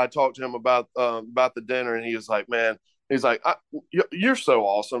talked to him about the dinner, and he was like, "Man, he's like, you're so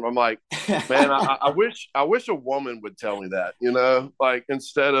awesome." I'm like, "Man, I wish a woman would tell me that, like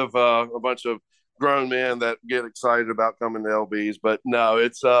instead of a bunch of grown men that get excited about coming to LB's." But no,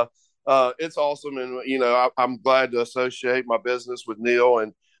 it's awesome, and I'm glad to associate my business with Neil,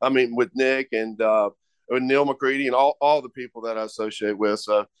 and I mean with Nick, and with Neil McCready, and all the people that I associate with.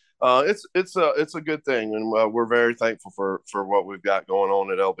 So it's a good thing, and we're very thankful for what we've got going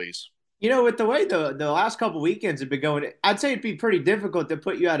on at LB's. With the way the last couple weekends have been going, I'd say it'd be pretty difficult to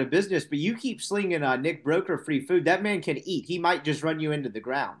put you out of business. But you keep slinging Nick Broker free food. That man can eat. He might just run you into the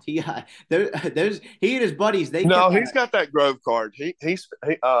ground. He he and his buddies. He's got that Grove card. He's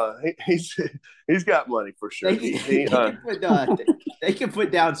got money for sure. They can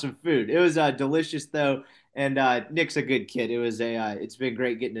put down some food. It was delicious though, and Nick's a good kid. It's been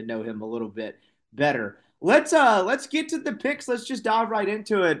great getting to know him a little bit better. Let's get to the picks. Let's just dive right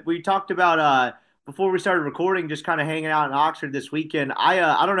into it. We talked about before we started recording, just kind of hanging out in Oxford this weekend.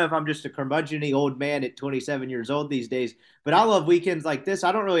 I don't know if I'm just a curmudgeon-y old man at 27 years old these days, but I love weekends like this.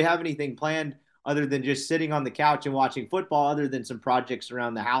 I don't really have anything planned other than just sitting on the couch and watching football, other than some projects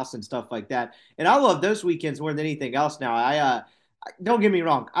around the house and stuff like that. And I love those weekends more than anything else now. I don't get me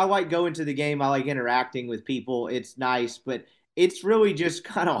wrong. I like going to the game. I like interacting with people. It's nice, but it's really just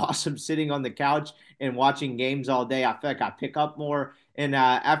kind of awesome sitting on the couch and watching games all day. I feel like I pick up more. And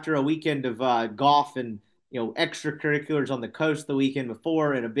after a weekend of golf and extracurriculars on the coast the weekend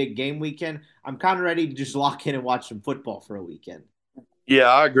before and a big game weekend, I'm kind of ready to just lock in and watch some football for a weekend. Yeah,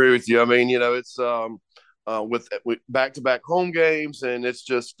 I agree with you. I mean, it's with back-to-back home games, and it's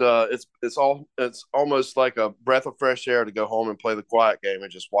just it's almost like a breath of fresh air to go home and play the quiet game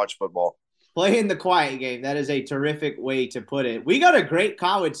and just watch football. Playing the quiet game. That is a terrific way to put it. We got a great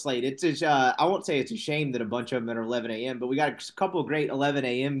college slate. I won't say it's a shame that a bunch of them are 11 a.m., but we got a couple of great 11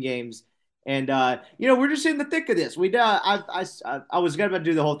 a.m. games. And, we're just in the thick of this. I was going to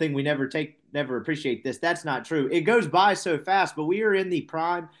do the whole thing. We never appreciate this. That's not true. It goes by so fast, but we are in the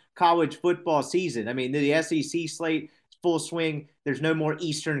prime college football season. I mean, the SEC slate is full swing. There's no more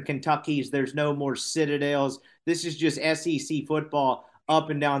Eastern Kentuckys. There's no more Citadels. This is just SEC football up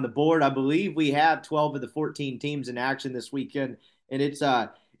and down the board. I believe we have 12 of the 14 teams in action this weekend, and it's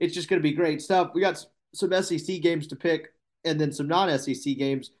just going to be great stuff. We got some SEC games to pick and then some non-SEC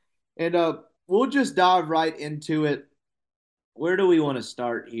games, and we'll just dive right into it. Where do we want to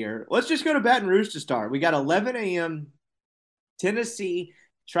start here? Let's just go to Baton Rouge to start. We got 11 a.m. Tennessee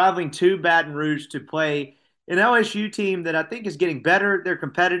traveling to Baton Rouge to play an LSU team that I think is getting better. They're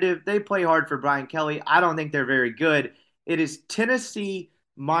competitive. They play hard for Brian Kelly. I don't think they're very good. It is Tennessee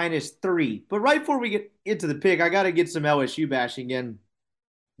 -3. But right before we get into the pick, I got to get some LSU bashing in.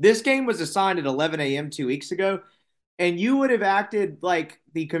 This game was assigned at 11 a.m. 2 weeks ago, and you would have acted like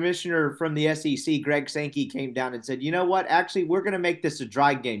the commissioner from the SEC, Greg Sankey, came down and said, you know what? Actually, we're going to make this a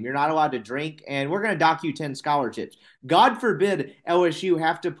dry game. You're not allowed to drink, and we're going to dock you 10 scholarships. God forbid LSU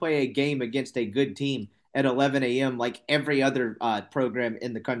have to play a game against a good team at 11 a.m. like every other program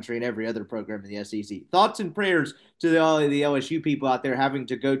in the country and every other program in the SEC. Thoughts and prayers to all of the LSU people out there having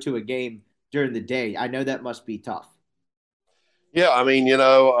to go to a game during the day. I know that must be tough. Yeah, I mean,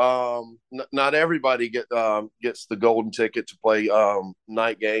 not everybody gets the golden ticket to play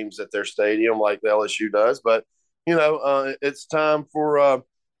night games at their stadium like the LSU does, but it's time for a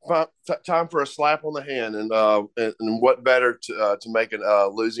slap on the hand, and what better to make a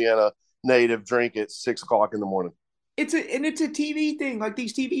Louisiana native drink at 6 o'clock in the morning. It's a TV thing. Like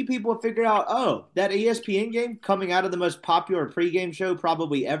these TV people have figured out, oh, that ESPN game coming out of the most popular pregame show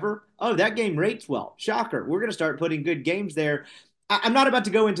probably ever. Oh, that game rates well. Shocker. We're going to start putting good games there. I'm not about to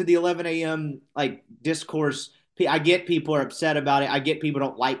go into the 11 a.m. like discourse. I get people are upset about it. I get people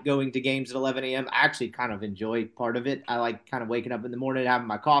don't like going to games at 11 a.m. I actually kind of enjoy part of it. I like kind of waking up in the morning, having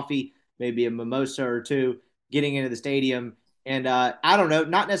my coffee, maybe a mimosa or two, getting into the stadium. And I don't know,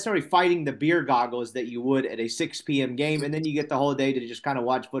 not necessarily fighting the beer goggles that you would at a 6 p.m. game. And then you get the whole day to just kind of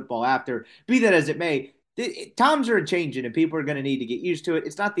watch football after. Be that as it may, times are changing and people are going to need to get used to it.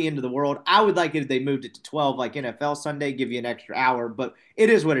 It's not the end of the world. I would like it if they moved it to 12 like NFL Sunday, give you an extra hour, but it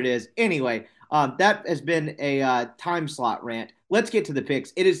is what it is. Anyway, that has been a time slot rant. Let's get to the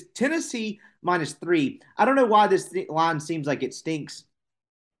picks. It is Tennessee -3. I don't know why this line seems like it stinks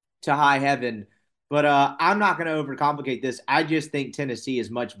to high heaven, but I'm not going to overcomplicate this. I just think Tennessee is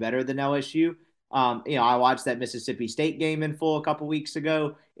much better than LSU. I watched that Mississippi State game in full a couple weeks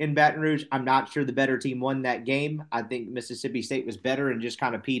ago in Baton Rouge. I'm not sure the better team won that game. I think Mississippi State was better and just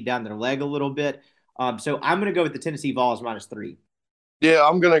kind of peed down their leg a little bit. So I'm going to go with the Tennessee Vols -3. Yeah,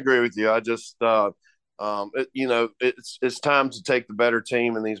 I'm going to agree with you. I just, it's time to take the better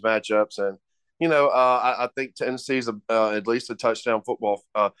team in these matchups, and I think Tennessee's at least a touchdown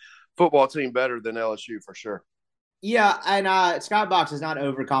football team better than LSU for sure. Yeah, and Scott Box is not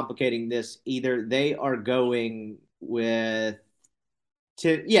overcomplicating this either. They are going with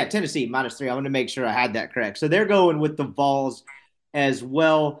Tennessee -3. I want to make sure I had that correct. So they're going with the Vols as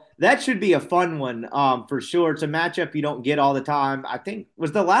well. That should be a fun one for sure. It's a matchup you don't get all the time. I think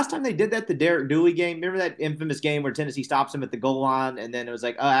was the last time they did that the Derek Dooley game. Remember that infamous game where Tennessee stops him at the goal line, and then it was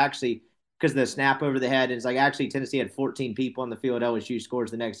like, oh, actually, because the snap over the head, and it's like actually Tennessee had 14 people on the field. LSU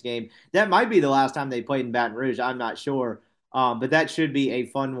scores the next game. That might be the last time they played in Baton Rouge. I'm not sure, but that should be a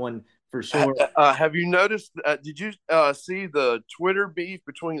fun one for sure. Have you noticed? Did you see the Twitter beef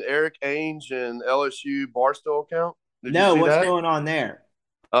between Eric Ainge and LSU Barstool account? No, what's going on there?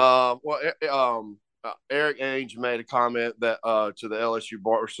 Eric Ainge made a comment that to the LSU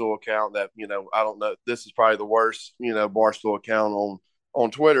Barstool account that I don't know. This is probably the worst Barstool account on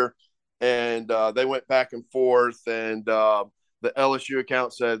Twitter. And they went back and forth, and the LSU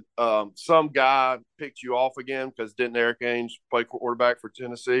account said some guy picked you off again because didn't Eric Ainge play quarterback for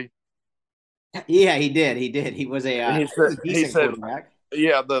Tennessee? Yeah, he did. He was a decent quarterback.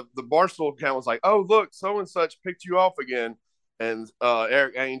 Yeah, the Barstool account was like, oh, look, so-and-such picked you off again. And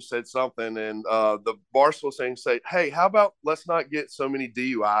Eric Ainge said something, and the Barstool thing said, hey, how about let's not get so many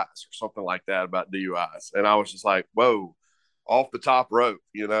DUIs or something like that about DUIs. And I was just like, whoa. Off the top rope,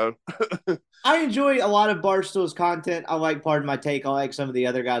 I enjoy a lot of Barstool's content. I like Pardon My Take. I like some of the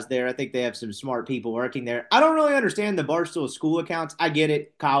other guys there. I think they have some smart people working there. I don't really understand the Barstool school accounts. I get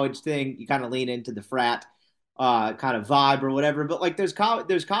it, college thing. You kind of lean into the frat kind of vibe or whatever. But like those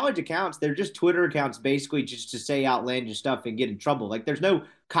college accounts, they're just Twitter accounts basically just to say outlandish stuff and get in trouble. Like there's no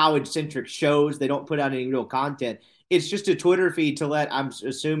college-centric shows. They don't put out any real content. It's just a Twitter feed to let, I'm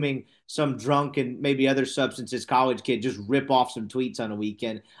assuming, some drunk and maybe other substances college kid just rip off some tweets on a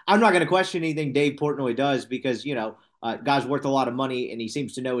weekend. I'm not going to question anything Dave Portnoy does because, guy's worth a lot of money and he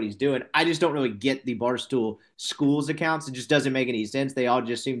seems to know what he's doing. I just don't really get the Barstool schools accounts. It just doesn't make any sense. They all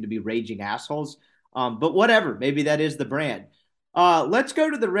just seem to be raging assholes. But whatever. Maybe that is the brand. Let's go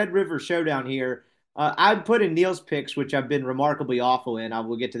to the Red River Showdown here. I put in Neil's picks, which I've been remarkably awful in. I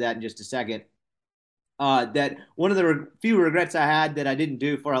will get to that in just a second. That one of the few regrets I had that I didn't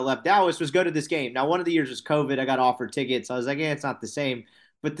do before I left Dallas was go to this game. Now, one of the years was COVID. I got offered tickets. I was like, it's not the same.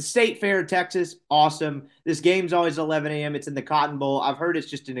 But the State Fair, Texas, awesome. This game's always 11 a.m. It's in the Cotton Bowl. I've heard it's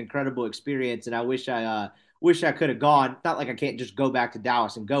just an incredible experience, and I wish I could have gone. Not like I can't just go back to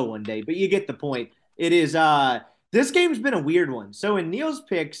Dallas and go one day, but you get the point. It is this game's been a weird one. So in Neil's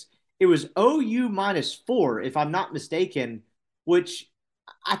picks, It was OU -4, if I'm not mistaken, which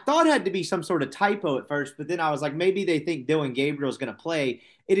I thought had to be some sort of typo at first, but then I was like, maybe they think Dylan Gabriel is going to play.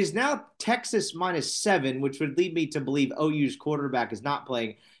 It is now Texas -7, which would lead me to believe OU's quarterback is not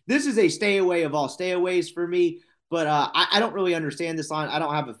playing. This is a stay away of all stayaways for me, but I don't really understand this line. I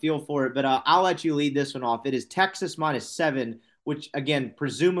don't have a feel for it, but I'll let you lead this one off. It is Texas -7, which again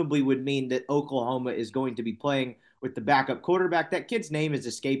presumably would mean that Oklahoma is going to be playing with the backup quarterback. That kid's name is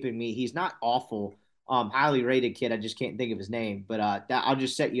escaping me. He's not awful. Highly rated kid. I just can't think of his name, but I'll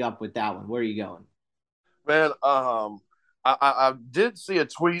just set you up with that one. Where are you going? Man, I did see a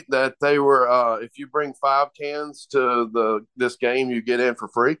tweet that they were if you bring 5 cans to this game, you get in for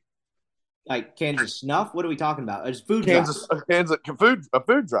free. Like Kansas Snuff? What are we talking about? It's food Kansas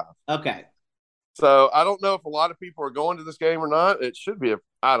food drive. Okay. So I don't know if a lot of people are going to this game or not. It should be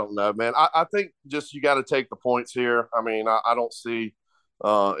I don't know, man. I think just you got to take the points here. I mean, I don't see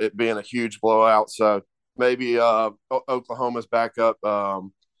it being a huge blowout. So maybe Oklahoma's backup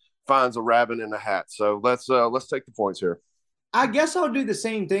finds a rabbit in a hat. So let's take the points here. I guess I'll do the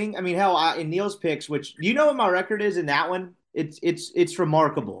same thing. I mean, hell, in Neil's picks, which you know what my record is in that one? It's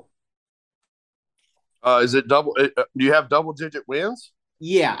remarkable. Is it double? Do you have double-digit wins?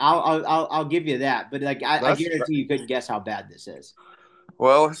 Yeah, I'll give you that. But like, I guarantee you couldn't guess how bad this is.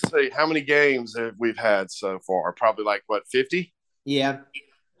 Well, let's see. How many games have we've had so far? Probably like what, 50? Yeah.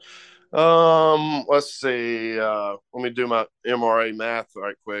 Let's see. Let me do my MRA math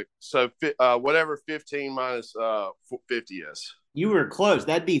right quick. So, whatever 15 minus 50 is. You were close.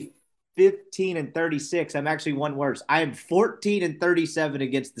 That'd be 15-36. I'm actually one worse. I am 14-37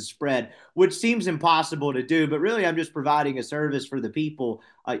 against the spread, which seems impossible to do, but really I'm just providing a service for the people.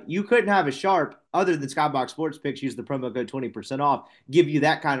 You couldn't have a sharp, other than Skybox Sports Picks, use the promo code 20% off, give you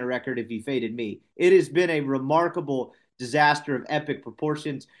that kind of record if you faded me. It has been a remarkable disaster of epic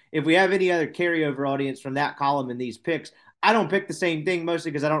proportions. If we have any other carryover audience from that column in these picks, I don't pick the same thing, mostly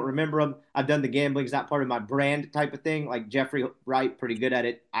because I don't remember them. I've done the gambling. It's not part of my brand type of thing. Like Jeffrey Wright, pretty good at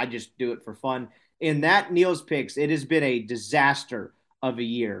it. I just do it for fun. In that Neil's picks, it has been a disaster of a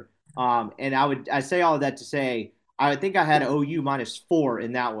year. And I say all of that to say, I think I had OU -4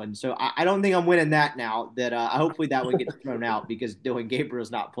 in that one. So I don't think I'm winning that now. That hopefully that one gets thrown out because Dylan Gabriel's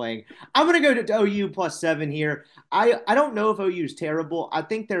not playing. I'm going to go to OU +7 here. I don't know if OU is terrible. I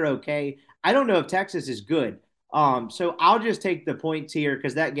think they're okay. I don't know if Texas is good. So I'll just take the points here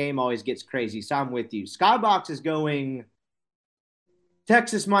because that game always gets crazy. So I'm with you. Skybox is going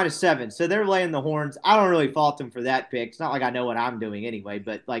Texas -7. So they're laying the horns. I don't really fault them for that pick. It's not like I know what I'm doing anyway,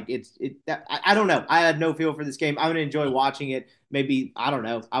 but like I don't know. I had no feel for this game. I'm going to enjoy watching it. Maybe, I don't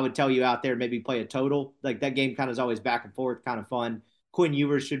know. I would tell you out there, maybe play a total. Like that game kind of is always back and forth, kind of fun. Quinn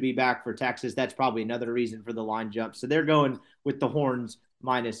Ewers should be back for Texas. That's probably another reason for the line jump. So they're going with the horns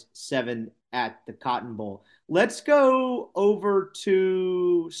 -7 at the Cotton Bowl. Let's go over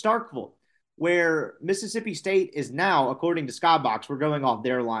to Starkville, where Mississippi State is now, according to Skybox, we're going off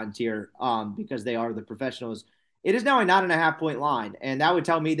their lines here because they are the professionals. It is now a 9.5-point line, and that would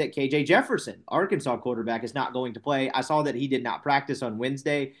tell me that KJ Jefferson, Arkansas quarterback, is not going to play. I saw that he did not practice on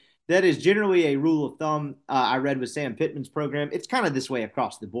Wednesday. That is generally a rule of thumb I read with Sam Pittman's program. It's kind of this way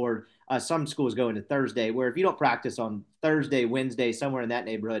across the board. Some schools go into Thursday, where if you don't practice on Thursday, Wednesday, somewhere in that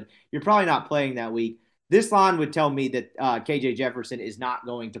neighborhood, you're probably not playing that week. This line would tell me that KJ Jefferson is not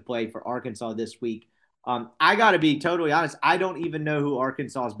going to play for Arkansas this week. I got to be totally honest. I don't even know who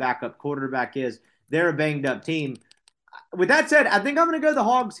Arkansas's backup quarterback is. They're a banged-up team. With that said, I think I'm going to go the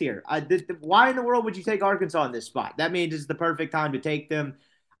Hogs here. Why in the world would you take Arkansas in this spot? That means it's the perfect time to take them.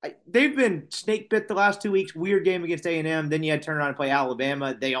 They've been snake bit the last 2 weeks. Weird game against A&M. Then you had to turn around and play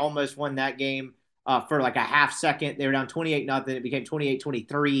Alabama. They almost won that game for like a half second. They were down 28-0. It became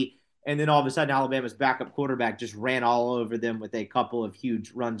 28-23. And then all of a sudden, Alabama's backup quarterback just ran all over them with a couple of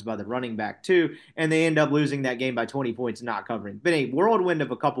huge runs by the running back, too. And they end up losing that game by 20 points and not covering. Been a whirlwind of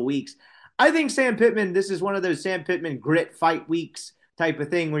a couple weeks. I think Sam Pittman, this is one of those Sam Pittman grit fight weeks type of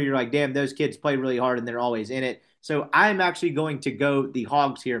thing where you're like, damn, those kids play really hard and they're always in it. So I'm actually going to go the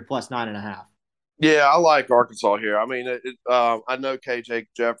Hogs here +9.5. Yeah, I like Arkansas here. I mean, I know KJ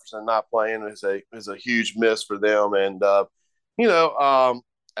Jefferson not playing is a huge miss for them, and I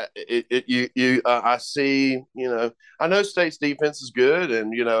see, I know State's defense is good,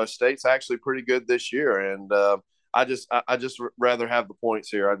 and State's actually pretty good this year, and I just rather have the points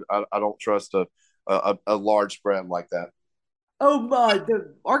here. I don't trust a large spread like that. Oh,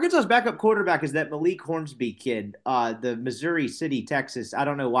 the Arkansas's backup quarterback is that Malik Hornsby kid, the Missouri City, Texas. I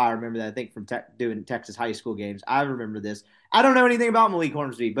don't know why I remember that. I think from doing Texas high school games. I remember this. I don't know anything about Malik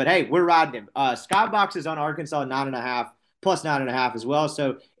Hornsby, but hey, we're riding him. Skybox is on Arkansas 9.5 plus 9.5 as well.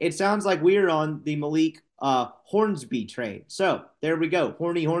 So it sounds like we're on the Malik Hornsby train. So there we go.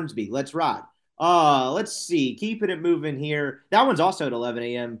 Horny Hornsby. Let's ride. Let's see. Keeping it moving here. That one's also at 11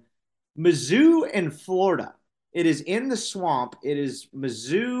 a.m. Mizzou and Florida. It is in the swamp. It is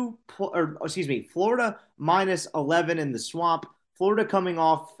Florida minus 11 in the swamp. Florida coming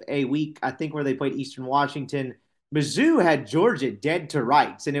off a week, I think, where they played Eastern Washington. Mizzou had Georgia dead to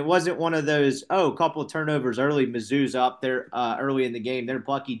rights, and it wasn't one of those, a couple of turnovers early. Mizzou's up there early in the game. They're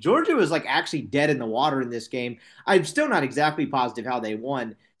plucky. Georgia was like actually dead in the water in this game. I'm still not exactly positive how they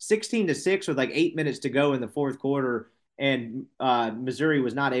won. 16-6 with like 8 minutes to go in the fourth quarter, and Missouri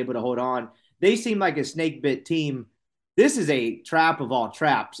was not able to hold on. They seem like a snake bit team. This is a trap of all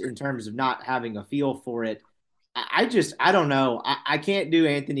traps in terms of not having a feel for it. I don't know. I can't do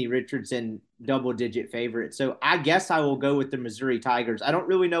Anthony Richardson double-digit favorite. So I guess I will go with the Missouri Tigers. I don't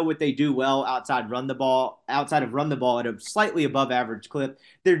really know what they do well outside of run the ball at a slightly above average clip.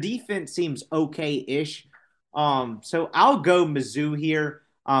 Their defense seems okay-ish. So I'll go Mizzou here.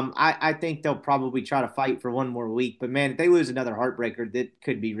 I think they'll probably try to fight for one more week. But, man, if they lose another heartbreaker, that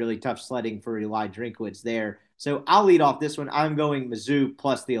could be really tough sledding for Eli Drinkwitz there. So I'll lead off this one. I'm going Mizzou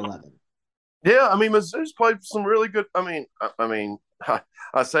plus the 11. Yeah, I mean, Mizzou's played some really good.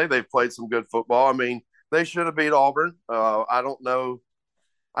 I say they've played some good football. I mean, they should have beat Auburn. I don't know.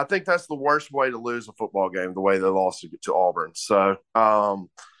 I think that's the worst way to lose a football game, the way they lost to Auburn. So,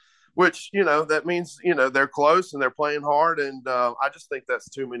 which, that means, they're close and they're playing hard. And I just think that's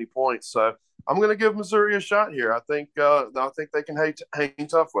too many points. So I'm going to give Missouri a shot here. I think they can hang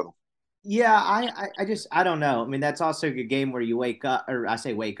tough with them. Yeah, I don't know. I mean, that's also a good game where you wake up, or I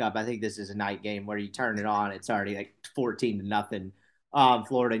say wake up. I think this is a night game where you turn it on. It's already like 14-0,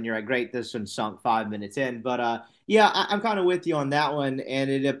 Florida, and you're like, great, this one sunk 5 minutes in. But yeah, I'm kind of with you on that one. And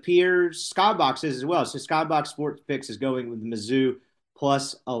it appears Skybox is as well. So Skybox Sports Picks is going with Mizzou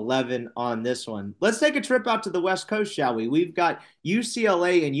plus 11 on this one. Let's take a trip out to the West Coast, shall we? We've got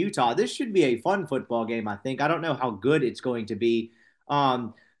UCLA and Utah. This should be a fun football game, I think. I don't know how good it's going to be.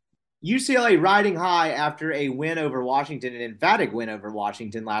 UCLA riding high after a win over Washington, an emphatic win over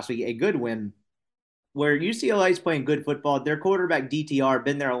Washington last week, a good win where UCLA is playing good football. Their quarterback, DTR,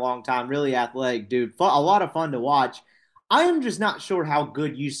 been there a long time, really athletic dude. A lot of fun to watch. I am just not sure how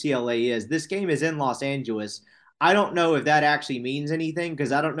good UCLA is. This game is in Los Angeles. I don't know if that actually means anything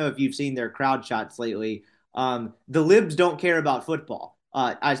because I don't know if you've seen their crowd shots lately. The libs don't care about football.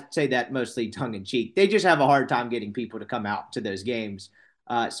 I say that mostly tongue-in-cheek. They just have a hard time getting people to come out to those games.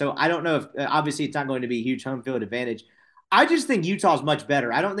 So I don't know if obviously it's not going to be a huge home field advantage. I just think Utah's much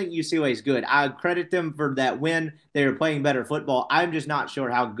better. I don't think UCLA is good. I credit them for that win. They were playing better football. I'm just not sure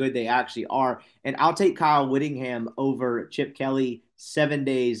how good they actually are. And I'll take Kyle Whittingham over Chip Kelly 7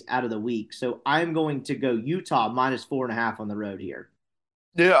 days out of the week. So I'm going to go Utah minus 4.5 on the road here.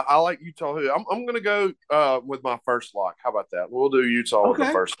 Yeah, I like Utah here. I'm going to go with my first lock. How about that? We'll do Utah with the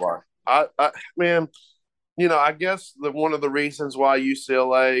first lock. Man, I guess one of the reasons why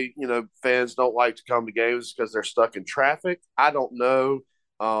UCLA, fans don't like to come to games is because they're stuck in traffic. I don't know.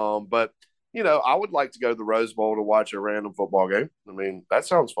 But, I would like to go to the Rose Bowl to watch a random football game. I mean, that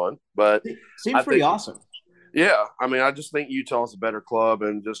sounds fun. But seems pretty awesome. Yeah. I mean, I just think Utah's a better club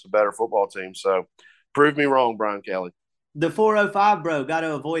and just a better football team. So prove me wrong, Brian Kelly. The 405, bro. Got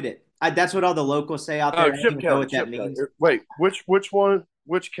to avoid it. That's what all the locals say out there. Chip Kelly. Chip Kelly. Wait, which one?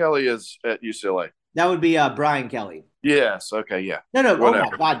 Which Kelly is at UCLA? That would be Brian Kelly. Yes. Okay. Yeah. No. Whatever.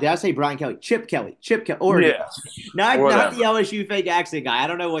 Oh my God. Did I say Brian Kelly? Chip Kelly. Or yes. Not the LSU fake accent guy. I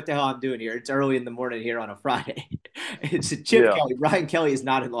don't know what the hell I'm doing here. It's early in the morning here on a Friday. It's Chip Kelly. Brian Kelly is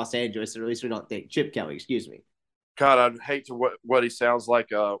not in Los Angeles, or at least we don't think. Chip Kelly. Excuse me. God, I'd hate to what he sounds like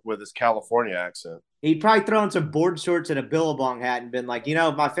with his California accent. He'd probably throw on some board shorts and a Billabong hat and been like,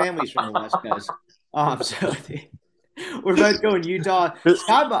 my family's from the West Coast. So we're both going Utah.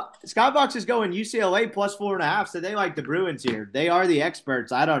 Skybox is going UCLA plus 4.5, so they like the Bruins here. They are the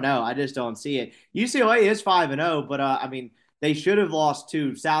experts. I don't know. I just don't see it. UCLA is 5-0, but they should have lost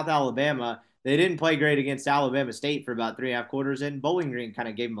to South Alabama. They didn't play great against Alabama State for about 3.5 quarters, and Bowling Green kind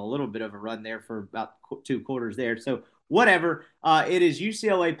of gave them a little bit of a run there for about 2 quarters there. So whatever. It is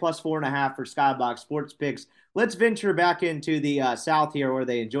UCLA plus 4.5 for Skybox Sports Picks. Let's venture back into the South here where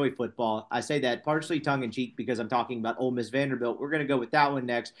they enjoy football. I say that partially tongue-in-cheek because I'm talking about Ole Miss Vanderbilt. We're going to go with that one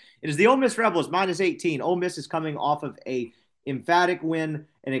next. It is the Ole Miss Rebels minus 18. Ole Miss is coming off of a emphatic win,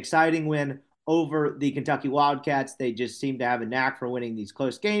 an exciting win over the Kentucky Wildcats. They just seem to have a knack for winning these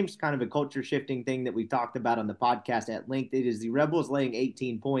close games, kind of a culture shifting thing that we've talked about on the podcast at length. It is the Rebels laying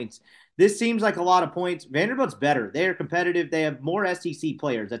 18 points. This seems like a lot of points. Vanderbilt's better. They are competitive. They have more SEC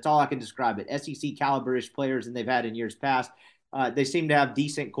players. That's all I can describe it. SEC caliber-ish players than they've had in years past. They seem to have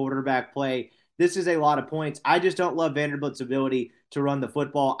decent quarterback play. This is a lot of points. I just don't love Vanderbilt's ability to run the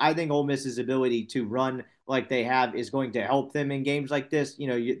football. I think Ole Miss's ability to run like they have is going to help them in games like this.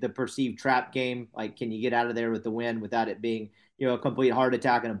 The perceived trap game, like can you get out of there with the win without it being, a complete heart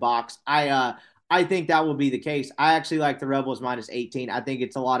attack in a box? I think that will be the case. I actually like the Rebels minus 18. I think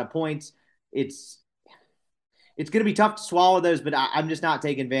it's a lot of points. It's going to be tough to swallow those, but I'm just not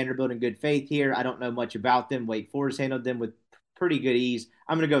taking Vanderbilt in good faith here. I don't know much about them. Wake Forest handled them with pretty good ease.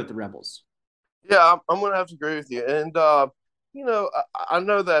 I'm going to go with the Rebels. Yeah, I'm going to have to agree with you. And, I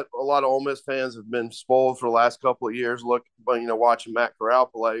know that a lot of Ole Miss fans have been spoiled for the last couple of years, watching Matt Corral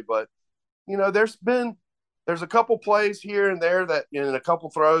play. But, there's a couple plays here and there that, in a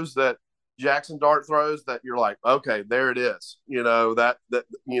couple throws that Jackson Dart throws that you're like, okay, there it is.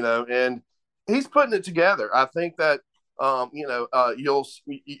 And he's putting it together. I think that,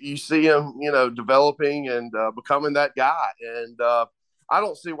 you see him, developing and becoming that guy. And I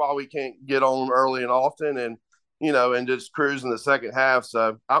don't see why we can't get on early and often and just cruise in the second half.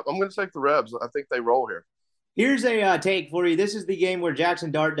 So I'm going to take the Rebs. I think they roll here. Here's a take for you. This is the game where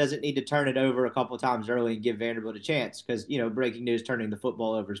Jackson Dart doesn't need to turn it over a couple of times early and give Vanderbilt a chance because, breaking news, turning the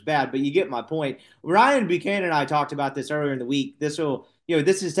football over is bad. But you get my point. Ryan Buchanan and I talked about this earlier in the week. This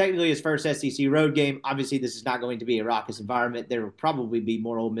is technically his first SEC road game. Obviously, this is not going to be a raucous environment. There will probably be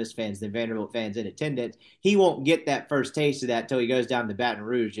more Ole Miss fans than Vanderbilt fans in attendance. He won't get that first taste of that until he goes down to Baton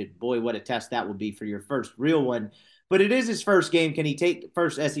Rouge. And boy, what a test that will be for your first real one. But it is his first game. Can he take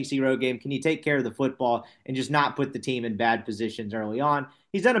first SEC road game? Can he take care of the football and just not put the team in bad positions early on?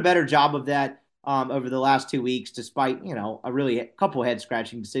 He's done a better job of that over the last 2 weeks, despite, a couple head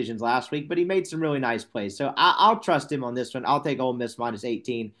scratching decisions last week, but he made some really nice plays. So I'll trust him on this one. I'll take Ole Miss minus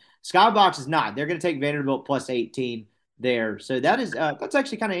 18. Skybox is not. They're going to take Vanderbilt plus 18 there. So that's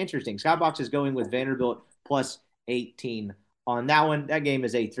actually kind of interesting. Skybox is going with Vanderbilt plus 18 on that one. That game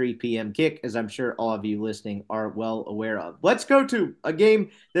is a 3 p.m. kick, as I'm sure all of you listening are well aware of. Let's go to a game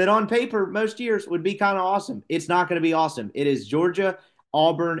that on paper most years would be kind of awesome. It's not going to be awesome. It is Georgia,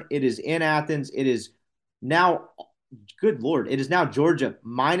 Auburn. It is in Athens. It is now, good Lord, it is now Georgia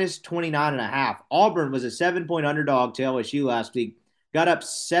minus 29.5. Auburn was a 7-point underdog to LSU last week. Got up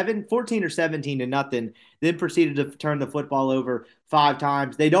 14 or 17 to nothing, then proceeded to turn the football over 5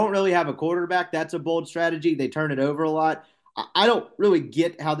 times. They don't really have a quarterback. That's a bold strategy. They turn it over a lot. I don't really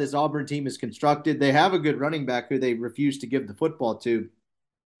get how this Auburn team is constructed. They have a good running back who they refuse to give the football to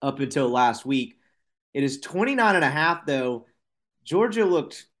up until last week. It is 29.5, though. Georgia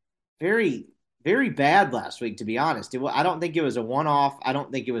looked very, very bad last week, to be honest. I don't think it was a one-off. I don't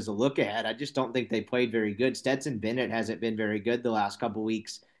think it was a look ahead. I just don't think they played very good. Stetson Bennett hasn't been very good the last couple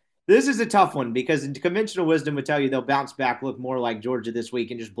weeks. This is a tough one because conventional wisdom would tell you they'll bounce back, look more like Georgia this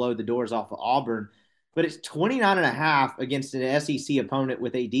week, and just blow the doors off of Auburn. But it's 29.5 against an SEC opponent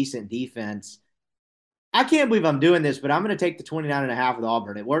with a decent defense. I can't believe I'm doing this, but I'm going to take the 29.5 with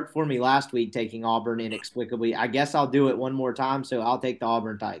Auburn. It worked for me last week taking Auburn inexplicably. I guess I'll do it one more time, so I'll take the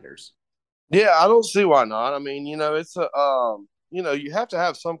Auburn Tigers. Yeah, I don't see why not. I mean, it's you have to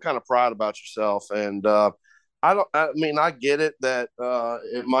have some kind of pride about yourself, and I get it that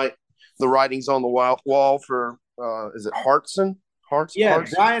it might the writing's on the wall for is it Hartson? Hartson?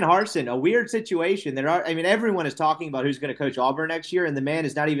 Brian Hartson, a weird situation. Everyone is talking about who's going to coach Auburn next year, and the man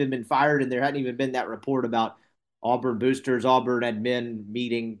has not even been fired, and there hadn't even been that report about Auburn boosters, Auburn admin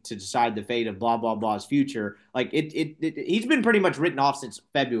meeting to decide the fate of blah, blah, blah's future. He's been pretty much written off since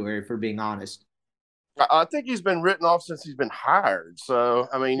February, for being honest. I think he's been written off since he's been hired. So,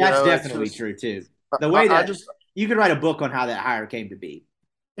 that's definitely true, too. The way you could write a book on how that hire came to be.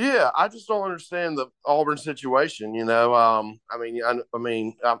 Yeah, I just don't understand the Auburn situation. I'm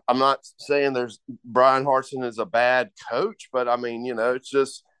not saying Brian Hartson is a bad coach, but it's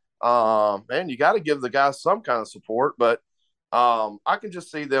just, you got to give the guys some kind of support. But I can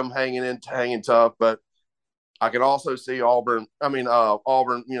just see them hanging tough. But I can also see Auburn, laying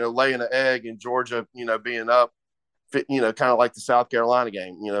an egg and Georgia, being up, kind of like the South Carolina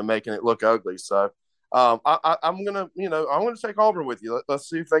game, making it look ugly. So. I'm gonna take Auburn with you. Let's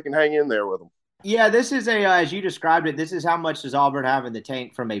see if they can hang in there with them. Yeah, this is as you described it. This is how much does Auburn have in the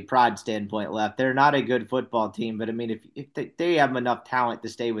tank from a pride standpoint left. They're not a good football team, but if they have enough talent to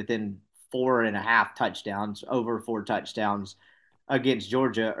stay within 4.5 touchdowns, over 4 touchdowns against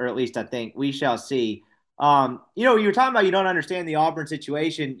Georgia, or at least I think we shall see. You were talking about you don't understand the Auburn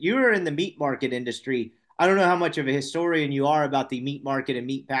situation. You were in the meat market industry. I don't know how much of a historian you are about the meat market and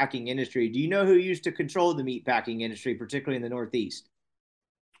meat packing industry. Do you know who used to control the meat packing industry, particularly in the Northeast?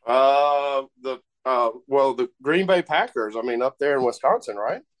 The Green Bay Packers. I mean, up there in Wisconsin,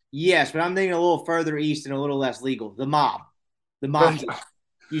 right? Yes, but I'm thinking a little further east and a little less legal. The mob, the mafia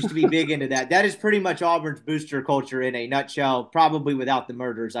used to be big into that. That is pretty much Auburn's booster culture in a nutshell, probably without the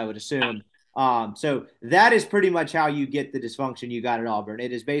murders, I would assume. So that is pretty much how you get the dysfunction you got at Auburn.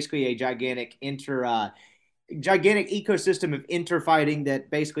 It is basically a gigantic ecosystem of interfighting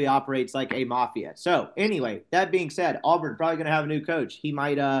that basically operates like a mafia. So anyway, that being said, Auburn probably going to have a new coach. He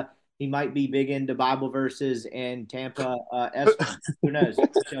might be big into Bible verses and Tampa. Who knows? We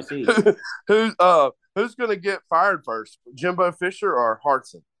shall see. Who's going to get fired first, Jimbo Fisher or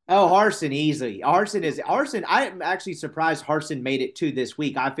Hartson? Oh, Harsin easily. Harsin. I'm actually surprised Harsin made it to this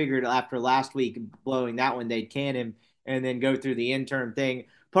week. I figured after last week blowing that one, they'd can him and then go through the interim thing.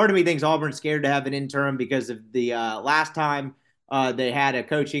 Part of me thinks Auburn's scared to have an interim because of the last time they had a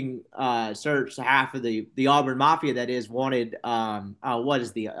coaching search. Half of the Auburn Mafia, that is, wanted what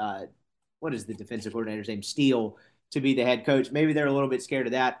is the defensive coordinator's name? Steele, to be the head coach. Maybe they're a little bit scared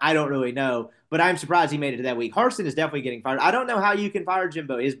of that. I don't really know, but I'm surprised he made it to that week. Harsin is definitely getting fired. I don't know how you can fire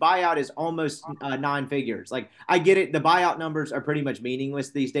Jimbo. His buyout is almost 9 figures. Like, I get it. The buyout numbers are pretty much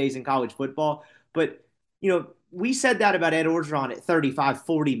meaningless these days in college football, but we said that about Ed Orgeron at 35,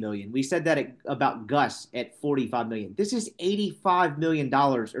 40 million. We said that about Gus at 45 million. This is $85 million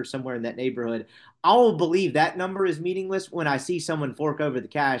or somewhere in that neighborhood. I will believe that number is meaningless when I see someone fork over the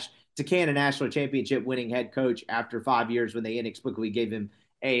cash to can a national championship winning head coach after 5 years when they inexplicably gave him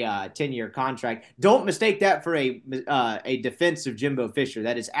a 10-year contract. Don't mistake that for a defense of Jimbo Fisher.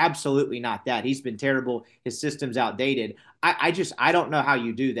 That is absolutely not that. He's been terrible. His system's outdated. I don't know how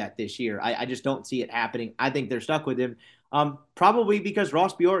you do that this year. I just don't see it happening. I think they're stuck with him. Probably because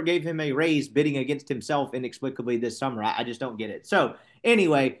Ross Bjork gave him a raise bidding against himself inexplicably this summer. I just don't get it. So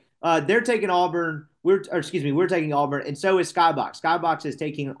anyway, they're taking Auburn. We're taking Auburn, and so is Skybox. Skybox is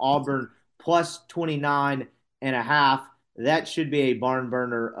taking Auburn plus 29.5. That should be a barn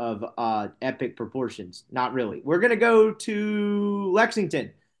burner of epic proportions. Not really. We're going to go to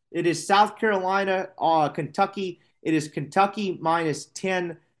Lexington. It is South Carolina, Kentucky. It is Kentucky minus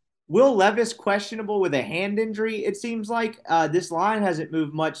 10. Will Levis questionable with a hand injury, it seems like. This line hasn't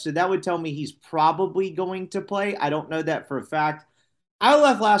moved much, so that would tell me he's probably going to play. I don't know that for a fact. I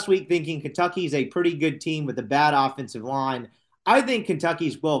left last week thinking Kentucky's a pretty good team with a bad offensive line. I think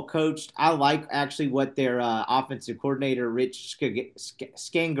Kentucky's well coached. I like actually what their offensive coordinator, Rich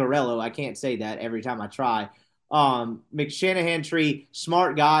Scangarello, I can't say that every time I try. McShanahan tree,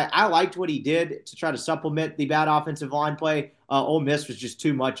 smart guy. I liked what he did to try to supplement the bad offensive line play. Ole Miss was just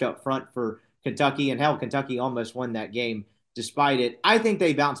too much up front for Kentucky, and hell, Kentucky almost won that game despite it. I think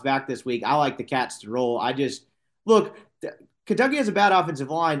they bounce back this week. I like the Cats to roll. Kentucky has a bad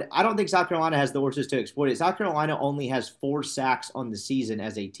offensive line. I don't think South Carolina has the horses to exploit it. South Carolina only has 4 sacks on the season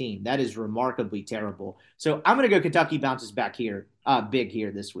as a team. That is remarkably terrible. So I'm going to go Kentucky bounces back here, big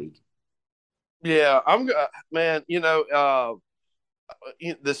here this week. Yeah, man. The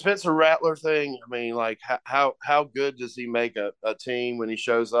Spencer Rattler thing. I mean, like how good does he make a team when he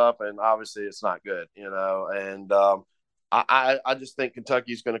shows up? And obviously, it's not good. And I just think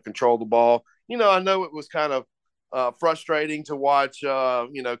Kentucky's going to control the ball. I know it was kind of frustrating to watch,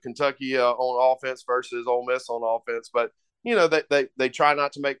 Kentucky on offense versus Ole Miss on offense. But, they try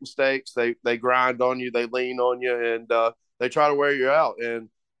not to make mistakes. They grind on you. They lean on you. And they try to wear you out. And,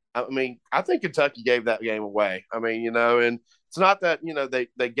 I mean, I think Kentucky gave that game away. I mean, and it's not that,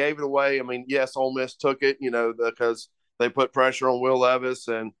 they gave it away. I mean, yes, Ole Miss took it, because they put pressure on Will Levis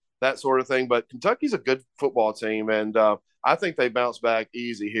and that sort of thing. But Kentucky's a good football team. And, I think they bounce back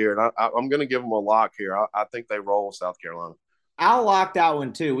easy here, and I'm going to give them a lock here. I think they roll South Carolina. I'll lock that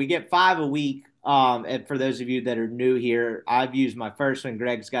one too. We get 5 a week. And for those of you that are new here, I've used my first one.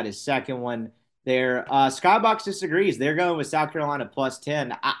 Greg's got his second one there. Skybox disagrees. They're going with South Carolina plus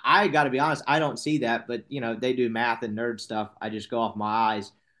 10. I got to be honest, I don't see that, but they do math and nerd stuff. I just go off my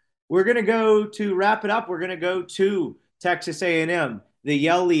eyes. We're going to go to wrap it up. We're going to go to Texas A&M. The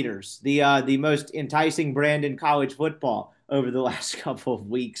Yell Leaders, the most enticing brand in college football over the last couple of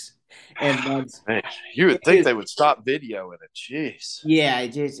weeks and months. Man, you would think they would stop videoing it. Jeez. Yeah,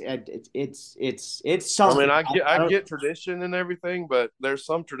 it's something. I mean, I get tradition and everything, but there's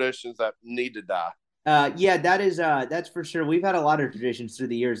some traditions that need to die. Yeah, that's for sure. We've had a lot of traditions through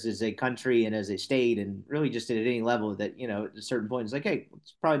the years as a country and as a state, and really just at any level that at a certain point it's like, hey,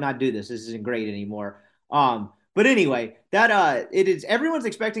 let's probably not do this. This isn't great anymore. But anyway, that it is everyone's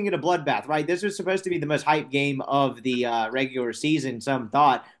expecting it a bloodbath, right? This was supposed to be the most hyped game of the regular season, some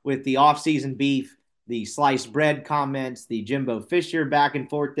thought, with the offseason beef, the sliced bread comments, the Jimbo Fisher back and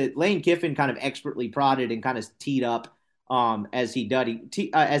forth that Lane Kiffin kind of expertly prodded and kind of teed up as he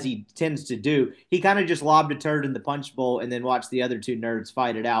tends to do. He kind of just lobbed a turd in the punch bowl and then watched the other two nerds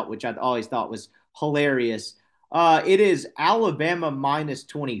fight it out, which I always thought was hilarious. It is Alabama minus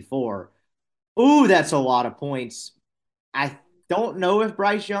 24. Ooh, that's a lot of points. I don't know if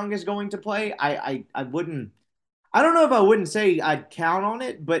Bryce Young is going to play. I wouldn't. I don't know if I wouldn't say I'd count on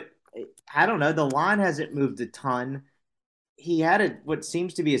it, but I don't know. The line hasn't moved a ton. He had what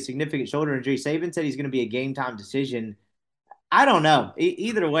seems to be a significant shoulder injury. Saban said he's going to be a game time decision. I don't know.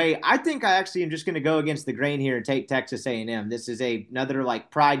 Either way, I think I actually am just going to go against the grain here and take Texas A&M. This is another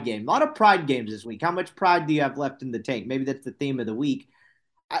like pride game. A lot of pride games this week. How much pride do you have left in the tank? Maybe that's the theme of the week.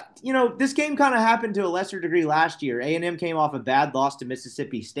 This game kind of happened to a lesser degree last year. A&M came off a bad loss to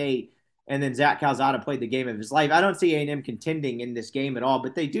Mississippi State, and then Zach Calzada played the game of his life. I don't see A&M contending in this game at all,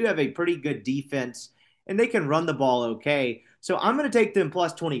 but they do have a pretty good defense, and they can run the ball okay. So I'm going to take them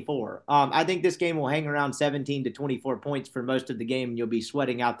plus 24. I think this game will hang around 17 to 24 points for most of the game, and you'll be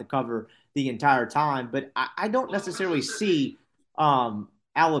sweating out the cover the entire time. But I don't necessarily see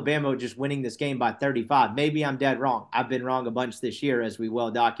Alabama just winning this game by 35. Maybe I'm dead wrong. I've been wrong a bunch this year, as we well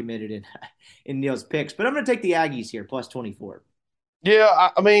documented in Neil's picks. But I'm going to take the Aggies here, plus 24. Yeah,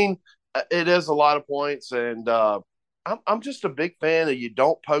 I mean, it is a lot of points, and I'm just a big fan of you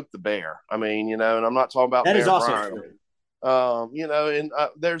don't poke the bear. I mean, and I'm not talking about that Bear is also Bryant. true. And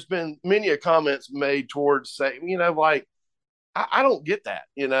there's been many comments made towards saying, like, I don't get that,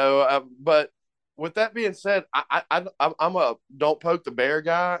 but with that being said, I'm a don't poke the bear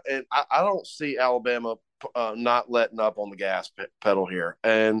guy, and I don't see Alabama not letting up on the gas pedal here.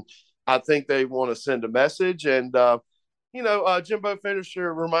 And I think they want to send a message. And, Jimbo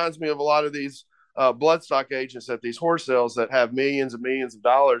Fisher reminds me of a lot of these bloodstock agents at these horse sales that have millions and millions of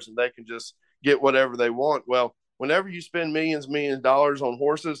dollars, and they can just get whatever they want. Well, whenever you spend millions of dollars on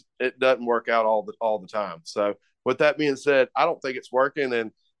horses, it doesn't work out all the time. So with that being said, I don't think it's working.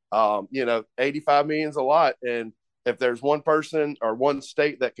 And 85 million is a lot. And if there's one person or one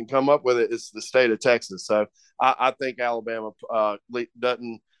state that can come up with it, it's the state of Texas. So I think Alabama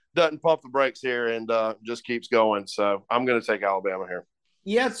doesn't pump the brakes here and just keeps going. So I'm going to take Alabama here.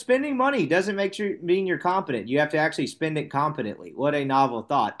 Yeah, spending money doesn't mean you're competent. You have to actually spend it competently. What a novel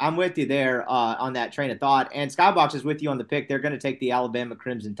thought. I'm with you there on that train of thought. And Skybox is with you on the pick. They're going to take the Alabama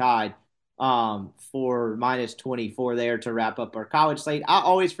Crimson Tide for minus 24 there to wrap up our college slate. I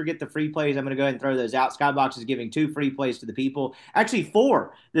always forget the free plays. I'm going to go ahead and throw those out. Skybox is giving 2 free plays to the people. Actually,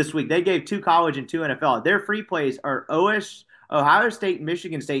 4 this week. They gave 2 college and 2 NFL. Their free plays are Ohio State and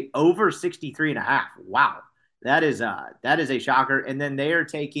Michigan State over 63.5. Wow. That is a shocker. And then they are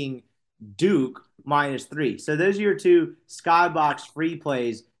taking Duke minus 3. So those are your 2 Skybox free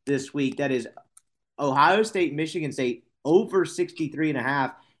plays this week. That is Ohio State, Michigan State over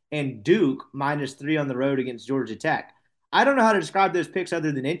 63.5, and Duke minus 3 on the road against Georgia Tech. I don't know how to describe those picks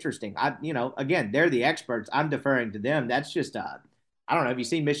other than interesting. Again, they're the experts. I'm deferring to them. That's just I don't know if you've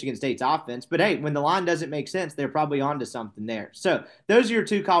seen Michigan State's offense, but hey, when the line doesn't make sense, they're probably onto something there. So those are your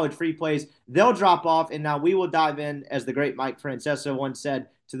 2 college free plays. They'll drop off, and now we will dive in, as the great Mike Francesa once said,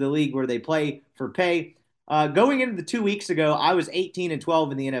 to the league where they play for pay. Going into the 2 weeks ago, I was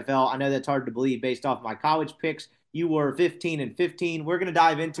 18-12 in the NFL. I know that's hard to believe based off my college picks. You were 15-15. We're going to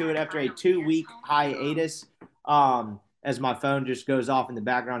dive into it after a 2-week hiatus. As my phone just goes off in the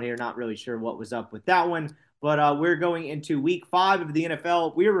background here, not really sure what was up with that one. But we're going into week 5 of the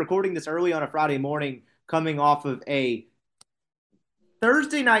NFL. We are recording this early on a Friday morning, coming off of a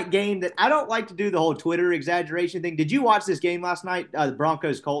Thursday night game that I don't like to do the whole Twitter exaggeration thing. Did you watch this game last night, the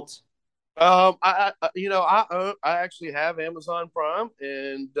Broncos-Colts? I actually have Amazon Prime,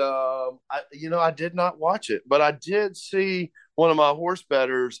 and I did not watch it, but I did see one of my horse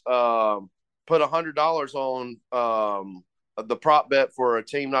bettors put $100 on the prop bet for a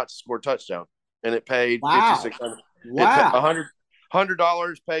team not to score a touchdown. And it paid $5,600. Wow.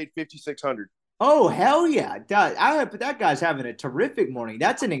 $100 paid $5,600. Oh, hell yeah. But that guy's having a terrific morning.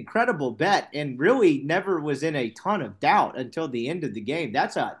 That's an incredible bet, and really never was in a ton of doubt until the end of the game.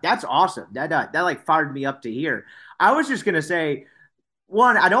 That's awesome. That like fired me up to hear. I was just going to say,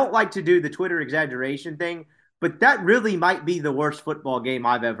 one, I don't like to do the Twitter exaggeration thing, but that really might be the worst football game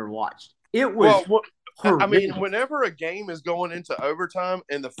I've ever watched. It was I mean, whenever a game is going into overtime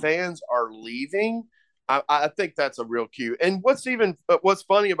and the fans are leaving, I think that's a real cue. And what's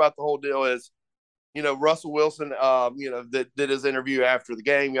funny about the whole deal is, Russell Wilson, that did his interview after the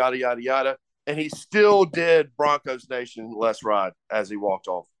game, yada, yada, yada. and he still did Broncos Nation Let's Ride as he walked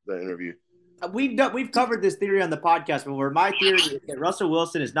off the interview. We've covered this theory on the podcast before. My theory is that Russell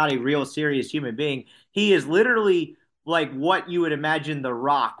Wilson is not a real serious human being. He is literally like what you would imagine The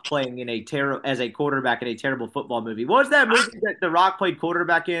Rock playing in as a quarterback in a terrible football movie. What was that movie that The Rock played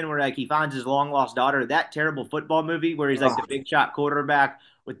quarterback in, where like he finds his long lost daughter? That terrible football movie where he's like the big shot quarterback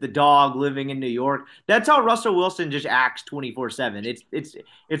with the dog living in New York. That's how Russell Wilson just acts 24/7.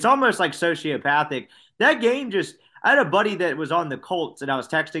 It's almost like sociopathic. That game just. I had a buddy that was on the Colts, and I was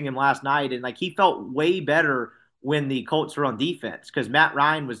texting him last night, and like he felt way better when the Colts were on defense because Matt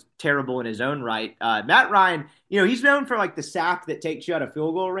Ryan was terrible in his own right. Matt Ryan, he's known for like the sack that takes you out of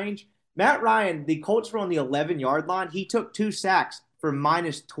field goal range. Matt Ryan, the Colts were on the 11-yard line. He took 2 sacks for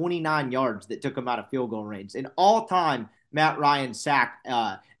minus 29 yards that took him out of field goal range. An all-time Matt Ryan sack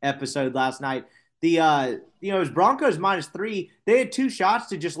episode last night. It was Broncos -3. They had 2 shots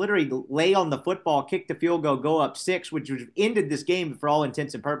to just literally lay on the football, kick the field goal, go up 6, which ended this game for all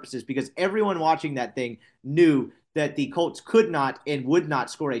intents and purposes because everyone watching that thing knew that the Colts could not and would not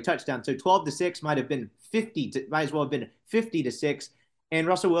score a touchdown. So 12-6 might as well have been 50-6. And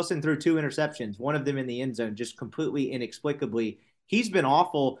Russell Wilson threw 2 interceptions, one of them in the end zone, just completely inexplicably. He's been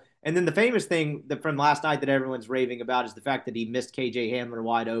awful. And then the famous thing from last night that everyone's raving about is the fact that he missed KJ Hamler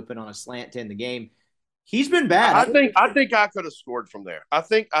wide open on a slant to end the game. He's been bad. I think I could have scored from there. I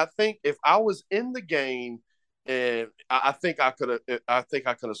think if I was in the game, and I think I could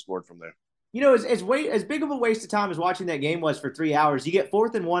have scored from there. As big of a waste of time as watching that game was for 3 hours. You get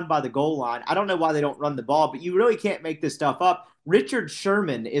 4th and 1 by the goal line. I don't know why they don't run the ball, but you really can't make this stuff up. Richard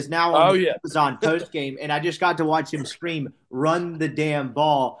Sherman is now on the Amazon post game, and I just got to watch him scream, "Run the damn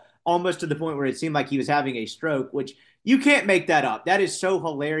ball," almost to the point where it seemed like he was having a stroke, which you can't make that up. That is so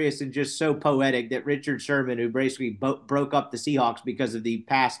hilarious and just so poetic that Richard Sherman, who basically broke up the Seahawks because of the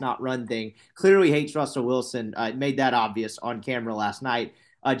pass not run thing, clearly hates Russell Wilson. Made that obvious on camera last night,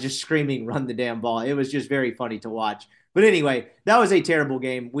 just screaming, "Run the damn ball." It was just very funny to watch. But anyway, that was a terrible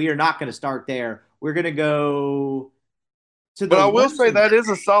game. We are not going to start there. We're going to go to the. But I will say that is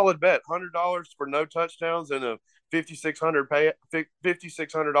a solid bet. $100 for no touchdowns and a $5,600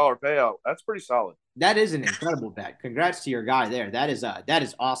 payout. That's pretty solid. That is an incredible bet. Congrats to your guy there. That is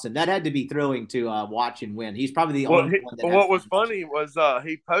awesome. That had to be thrilling to watch and win. He's probably the only one that. What was funny was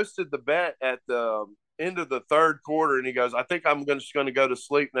he posted the bet at the end of the 3rd quarter, and he goes, "I think I'm just going to go to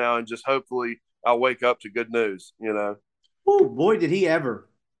sleep now, and just hopefully I'll wake up to good news." Oh boy, did he ever!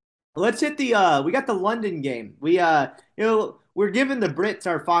 Let's hit the. We got the London game. We're giving the Brits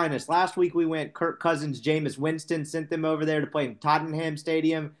our finest. Last week we went Kirk Cousins, Jameis Winston, sent them over there to play in Tottenham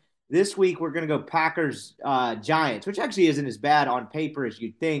Stadium. This week we're going to go Packers Giants, which actually isn't as bad on paper as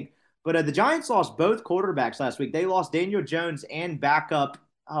you'd think. But the Giants lost both quarterbacks last week. They lost Daniel Jones and backup.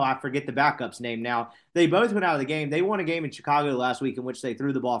 Oh, I forget the backup's name now. They both went out of the game. They won a game in Chicago last week in which they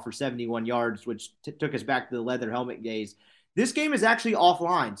threw the ball for 71 yards, which took us back to the leather helmet days. This game is actually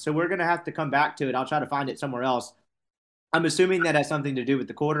offline, so we're going to have to come back to it. I'll try to find it somewhere else. I'm assuming that has something to do with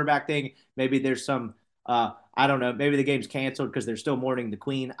the quarterback thing. Maybe there's some, I don't know, maybe the game's canceled because they're still mourning the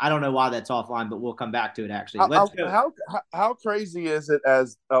Queen. I don't know why that's offline, but we'll come back to it, actually. How crazy is it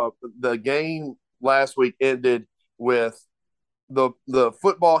as the game last week ended with the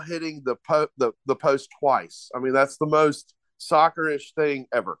football hitting the post twice? I mean, that's the most soccerish thing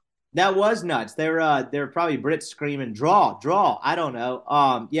ever. That was nuts. They were probably Brits screaming, draw. I don't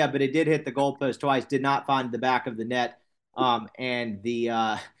know. Yeah, but it did hit the goalpost twice, did not find the back of the net. And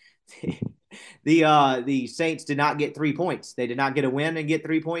the Saints did not get 3 points. They did not get a win and get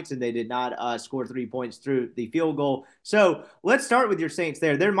 3 points, and they did not score 3 points through the field goal. So let's start with your Saints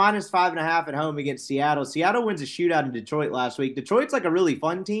there. They're -5.5 at home against Seattle. Seattle wins a shootout in Detroit last week. Detroit's like a really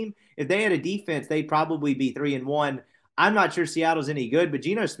fun team. If they had a defense, they'd probably be 3-1. I'm not sure Seattle's any good, but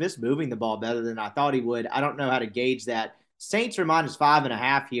Geno Smith's moving the ball better than I thought he would. I don't know how to gauge that. Saints are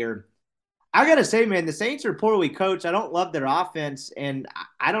 -5.5 here. I got to say, man, the Saints are poorly coached. I don't love their offense, and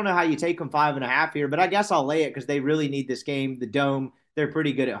I don't know how you take them 5.5 here, but I guess I'll lay it because they really need this game. The Dome, they're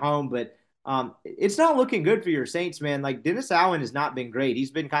pretty good at home, but it's not looking good for your Saints, man. Like, Dennis Allen has not been great.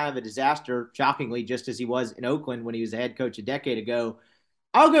 He's been kind of a disaster, shockingly, just as he was in Oakland when he was the head coach a decade ago.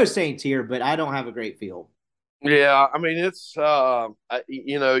 I'll go Saints here, but I don't have a great feel. Yeah, I mean, it's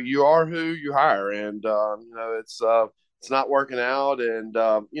you are who you hire, and it's not working out, and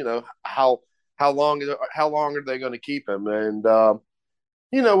how long are they going to keep him? And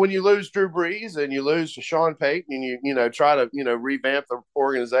when you lose Drew Brees and you lose to Sean Payton, and you try to revamp the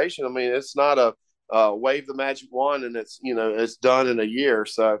organization. I mean, it's not a wave the magic wand and it's done in a year.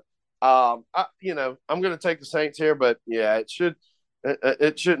 So I'm going to take the Saints here, but yeah, it should.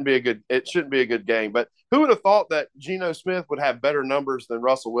 It shouldn't be a good. It shouldn't be a good game. But who would have thought that Geno Smith would have better numbers than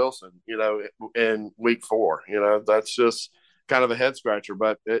Russell Wilson? In Week 4. That's just kind of a head scratcher.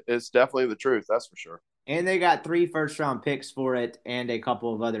 But it's definitely the truth. That's for sure. And they got 3 first-round picks for it and a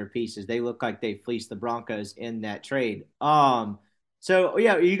couple of other pieces. They look like they fleeced the Broncos in that trade. So,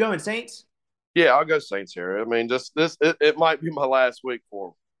 yeah, are you going Saints? Yeah, I'll go Saints here. I mean, it might be my last week for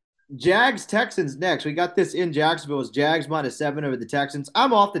them. Jags Texans next. We got this in Jacksonville. It's Jags -7 over the Texans.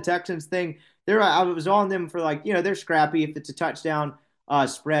 I'm off the Texans thing. I was on them for they're scrappy. If it's a touchdown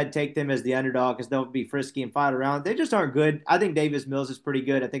spread, take them as the underdog because they'll be frisky and fight around. They just aren't good. I think Davis Mills is pretty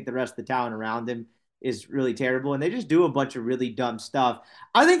good. I think the rest of the talent around him is really terrible, and they just do a bunch of really dumb stuff.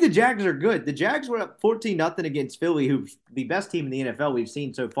 I think the Jags are good. The Jags were up 14-0 against Philly, who's the best team in the NFL we've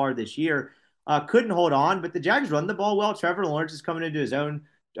seen so far this year. Couldn't hold on, but the Jags run the ball well. Trevor Lawrence is coming into his own.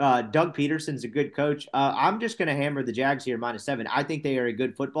 Doug Peterson's a good coach. I'm just going to hammer the Jags here -7. I think they are a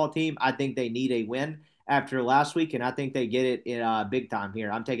good football team. I think they need a win after last week, and I think they get it in big time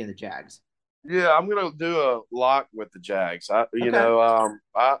here. I'm taking the Jags. Yeah, I'm gonna do a lock with the Jags. They're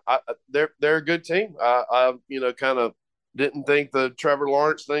a good team. I kind of didn't think the Trevor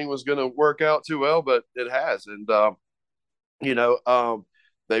Lawrence thing was going to work out too well, but it has. And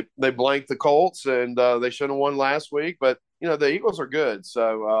they blanked the Colts, and they should have won last week. But the Eagles are good,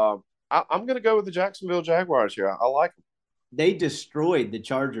 so I'm going to go with the Jacksonville Jaguars here. I like them. They destroyed the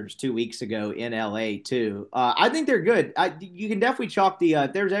Chargers 2 weeks ago in LA too. I think they're good. You can definitely chalk the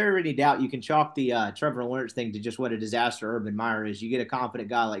if there's ever any doubt, you can chalk the Trevor Lawrence thing to just what a disaster Urban Meyer is. You get a confident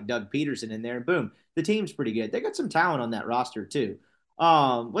guy like Doug Peterson in there, and boom, the team's pretty good. They got some talent on that roster too.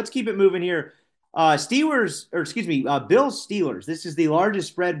 Let's keep it moving here. Bills Steelers. This is the largest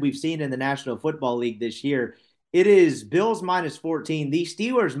spread we've seen in the National Football League this year. It is Bills -14. The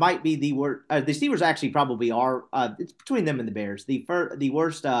Steelers might be the worst. The Steelers actually probably are. It's between them and the Bears. The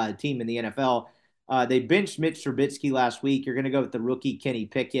worst team in the NFL. They benched Mitch Trubisky last week. You're going to go with the rookie Kenny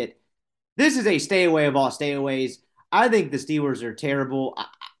Pickett. This is a stay away of all stayaways. I think the Steelers are terrible.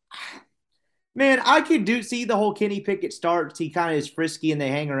 Man, I could see the whole Kenny Pickett starts. He kind of is frisky and they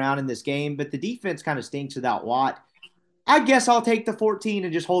hang around in this game, but the defense kind of stinks without Watt. I guess I'll take the 14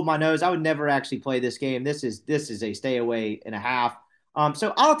 and just hold my nose. I would never actually play this game. This is a stay away and a half.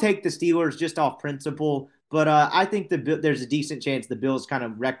 So I'll take the Steelers just off principle. But I think there's a decent chance the Bills kind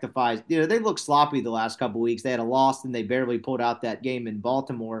of rectifies. They look sloppy the last couple of weeks. They had a loss and they barely pulled out that game in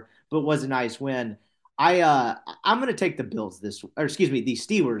Baltimore, but was a nice win. I'm going to take the the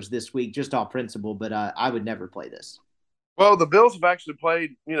Steelers this week just off principle. But I would never play this. Well, the Bills have actually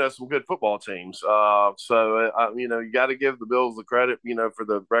played, some good football teams. You got to give the Bills the credit, for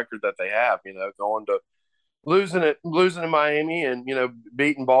the record that they have. Going to losing in Miami and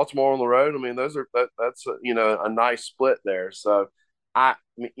beating Baltimore on the road. I mean, that's a nice split there. So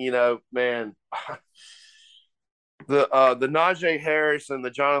man. The Najee Harris and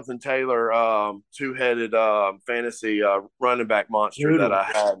the Jonathan Taylor two-headed fantasy running back monster that I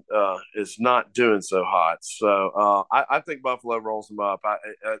had is not doing so hot. So I think Buffalo rolls them up. I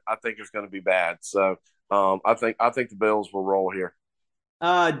think it's going to be bad. So I think the Bills will roll here.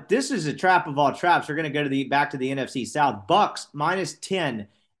 This is a trap of all traps. We're going to go back to the NFC South. Bucks -10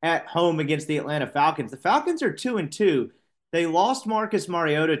 at home against the Atlanta Falcons. The Falcons are 2-2. They lost Marcus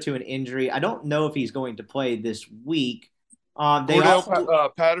Mariota to an injury. I don't know if he's going to play this week.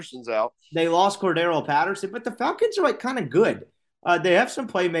 Patterson's out. They lost Cordero Patterson, but the Falcons are kind of good. They have some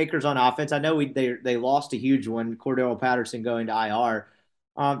playmakers on offense. I know they lost a huge one, Cordero Patterson going to IR.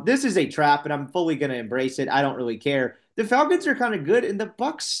 This is a trap, and I'm fully going to embrace it. I don't really care. The Falcons are kind of good, and the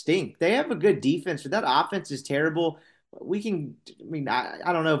Bucks stink. They have a good defense, but that offense is terrible.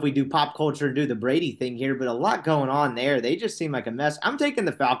 I don't know if we do pop culture and do the Brady thing here, but a lot going on there. They just seem like a mess. I'm taking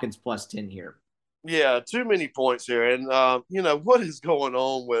the Falcons +10 here. Yeah, too many points here. And, what is going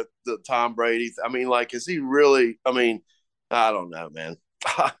on with the Tom Brady? I mean, is he really – I don't know, man.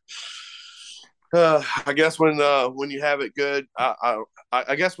 I guess when you have it good,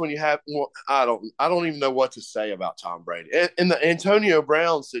 I guess when you have – I don't even know what to say about Tom Brady. In the Antonio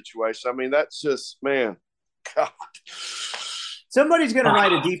Brown situation, that's just – man – God. Somebody's going to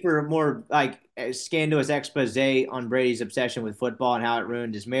write a deeper, more scandalous expose on Brady's obsession with football and how it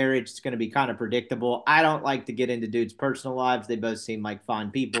ruined his marriage. It's going to be kind of predictable. I don't like to get into dudes' personal lives. They both seem like fine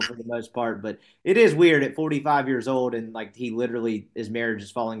people for the most part, but it is weird at 45 years old and he literally, his marriage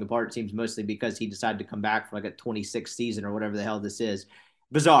is falling apart. It seems mostly because he decided to come back for a 26th season or whatever the hell this is.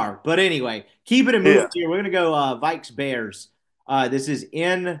 Bizarre. But anyway, keep it in moving here. We're going to go Vikes Bears. This is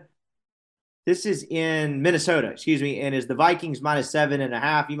in This is in Minnesota, excuse me, and is the Vikings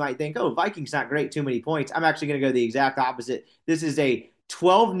 -7.5. You might think, oh, Vikings not great, too many points. I'm actually going to go the exact opposite. This is a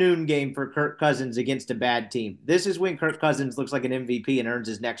 12 noon game for Kirk Cousins against a bad team. This is when Kirk Cousins looks like an MVP and earns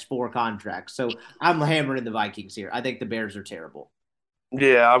his next 4 contracts. So I'm hammering the Vikings here. I think the Bears are terrible.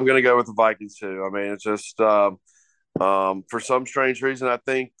 Yeah, I'm going to go with the Vikings too. I mean, it's just for some strange reason, I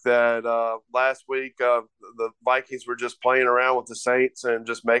think that last week the Vikings were just playing around with the Saints and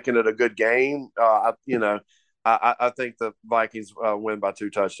just making it a good game. I think the Vikings win by 2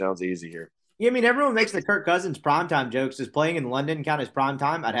 touchdowns easy here. Yeah, I mean, everyone makes the Kirk Cousins primetime jokes. Is playing in London count as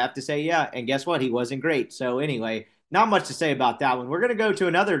primetime? I'd have to say, yeah. And guess what? He wasn't great. So, anyway, not much to say about that one. We're going to go to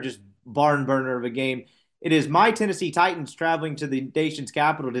another just barn burner of a game. It is my Tennessee Titans traveling to the nation's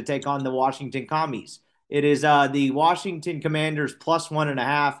capital to take on the Washington Commies. It is the Washington Commanders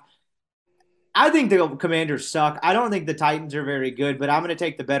 +1.5. I think the Commanders suck. I don't think the Titans are very good, but I'm going to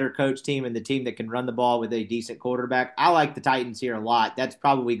take the better coach team and the team that can run the ball with a decent quarterback. I like the Titans here a lot. That's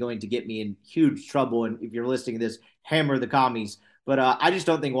probably going to get me in huge trouble. And if you're listening to this, hammer the Commies. But I just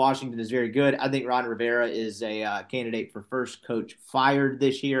don't think Washington is very good. I think Ron Rivera is a candidate for first coach fired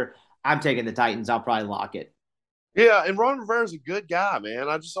this year. I'm taking the Titans. I'll probably lock it. Yeah, and Ron Rivera's a good guy, man.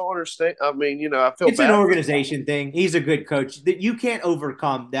 I just don't understand. I mean, I feel it's bad an organization thing. He's a good coach. That you can't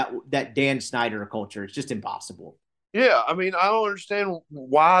overcome that Dan Snyder culture. It's just impossible. Yeah, I mean, I don't understand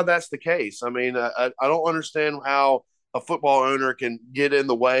why that's the case. I mean, I don't understand how a football owner can get in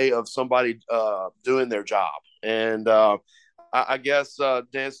the way of somebody doing their job. And I guess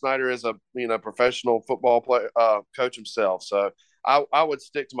Dan Snyder is a professional football coach himself. So I would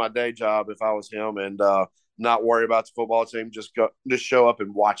stick to my day job if I was him and not worry about the football team. Just show up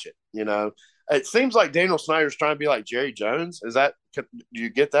and watch it. It seems like Daniel Snyder's trying to be like Jerry Jones. Do you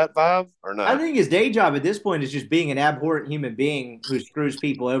get that vibe or not? I think his day job at this point is just being an abhorrent human being who screws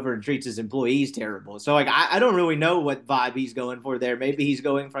people over and treats his employees terrible. So, I don't really know what vibe he's going for there. Maybe he's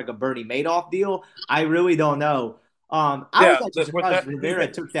going for like a Bernie Madoff deal. I really don't know. I was actually surprised Rivera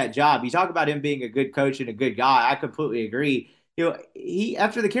took that job. You talk about him being a good coach and a good guy. I completely agree. He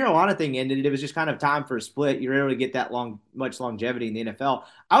after the Carolina thing ended, it was just kind of time for a split. You rarely get that much longevity in the NFL.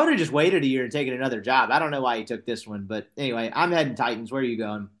 I would have just waited a year and taken another job. I don't know why he took this one, but anyway, I'm heading Titans. Where are you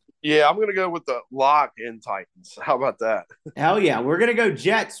going? Yeah, I'm going to go with the lock in Titans. How about that? Hell yeah. We're going to go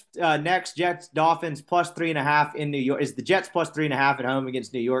Jets next. Jets, Dolphins +3.5 in New York. Is the Jets +3.5 at home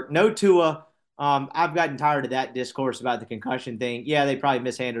against New York? No Tua. I've gotten tired of that discourse about the concussion thing. Yeah, they probably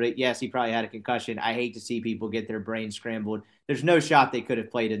mishandled it. Yes, he probably had a concussion. I hate to see people get their brains scrambled. There's no shot they could have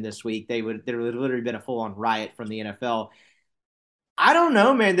played in this week. There would have literally been a full-on riot from the NFL. I don't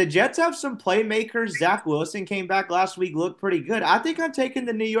know, man. The Jets have some playmakers. Zach Wilson came back last week, looked pretty good. I think I'm taking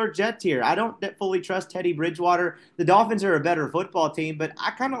the New York Jets here. I don't fully trust Teddy Bridgewater. The Dolphins are a better football team, but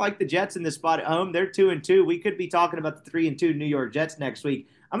I kind of like the Jets in this spot at home. They're 2-2. We could be talking about the 3-2 New York Jets next week.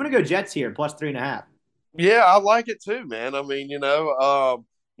 I'm going to go Jets here, +3.5. Yeah, I like it too, man. I mean,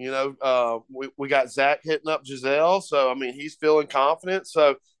 we got Zach hitting up Giselle, so I mean, he's feeling confident.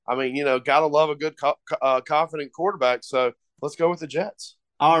 So I mean, gotta love a good confident quarterback. So let's go with the Jets.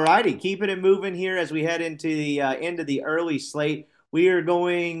 All righty, keeping it moving here as we head into the end of the early slate. We are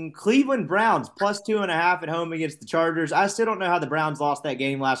going Cleveland Browns +2.5 at home against the Chargers. I still don't know how the Browns lost that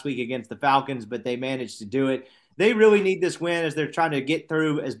game last week against the Falcons, but they managed to do it. They really need this win as they're trying to get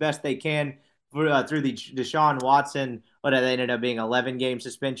through as best they can through the Deshaun Watson. What they ended up being 11-game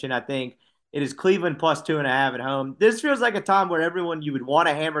suspension, I think. It is Cleveland +2.5 at home. This feels like a time where you would want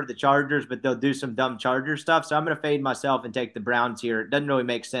to hammer the Chargers, but they'll do some dumb Charger stuff. So I'm going to fade myself and take the Browns here. It doesn't really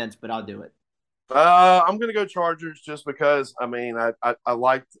make sense, but I'll do it. I'm going to go Chargers just because. I mean, I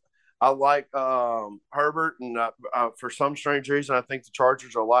like Herbert, and for some strange reason, I think the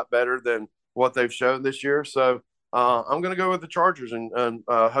Chargers are a lot better than what they've shown this year. So I'm going to go with the Chargers and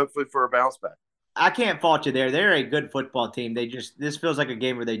hopefully for a bounce back. I can't fault you there. They're a good football team. This feels like a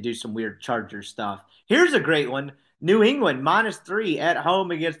game where they do some weird Charger stuff. Here's a great one. New England -3 at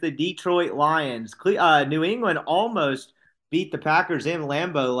home against the Detroit Lions. New England almost beat the Packers in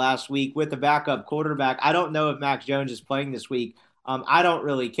Lambeau last week with the backup quarterback. I don't know if Mac Jones is playing this week. I don't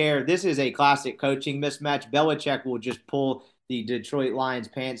really care. This is a classic coaching mismatch. Belichick will just pull the Detroit Lions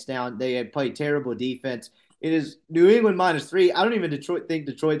pants down. They play terrible defense. It is New England -3. I don't even think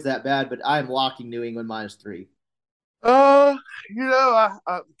Detroit's that bad, but I am locking New England -3. I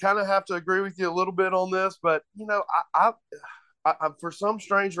kind of have to agree with you a little bit on this, but I for some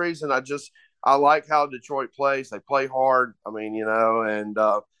strange reason, I like how Detroit plays. They play hard. I mean, and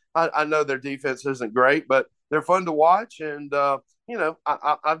I know their defense isn't great, but they're fun to watch. And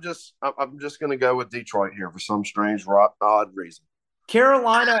I'm just going to go with Detroit here for some strange odd reason.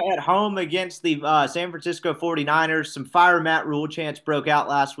 Carolina at home against the San Francisco 49ers. Some fire Matt Rule chants broke out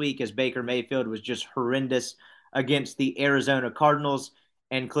last week as Baker Mayfield was just horrendous against the Arizona Cardinals.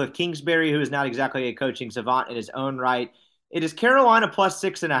 And Cliff Kingsbury, who is not exactly a coaching savant in his own right. It is Carolina plus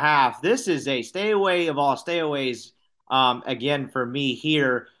 6.5. This is a stay away of all stayaways again for me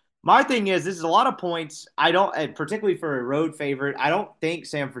here. My thing is, this is a lot of points. I don't, particularly for a road favorite, I don't think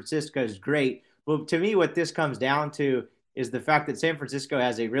San Francisco is great. But to me, what this comes down to is the fact that San Francisco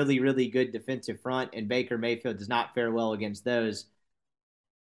has a really, really good defensive front, and Baker Mayfield does not fare well against those.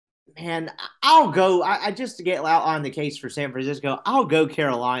 Man, I'll go. I just to get out on the case for San Francisco, I'll go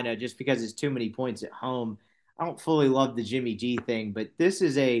Carolina just because it's too many points at home. I don't fully love the Jimmy G thing, but this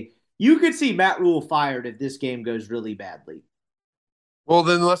is you could see Matt Rule fired if this game goes really badly. Well,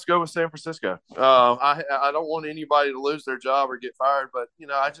 then let's go with San Francisco. I don't want anybody to lose their job or get fired, but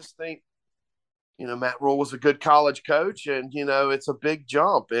I just think Matt Rule was a good college coach, and it's a big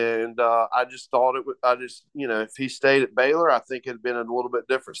jump. And I just thought it would. If he stayed at Baylor, I think it'd been a little bit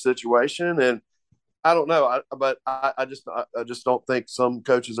different situation. And I don't know, but I just don't think some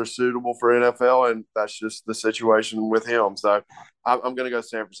coaches are suitable for NFL, and that's just the situation with him. So I'm going to go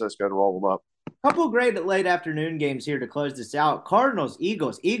San Francisco to roll them up. Couple of great late afternoon games here to close this out. Cardinals,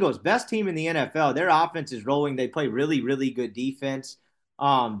 Eagles. Eagles, best team in the NFL. Their offense is rolling. They play really, really good defense.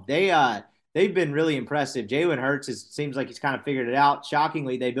 They've been really impressive. Jalen Hurts seems like he's kind of figured it out.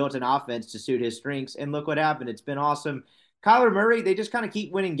 Shockingly, they built an offense to suit his strengths, and look what happened. It's been awesome. Kyler Murray, they just kind of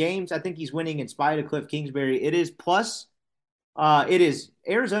keep winning games. I think he's winning in spite of Cliff Kingsbury. It is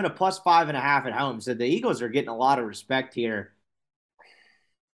Arizona plus 5.5 at home. So the Eagles are getting a lot of respect here.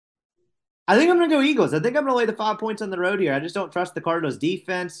 I think I'm going to go Eagles. I think I'm going to lay the 5 points on the road here. I just don't trust the Cardinals'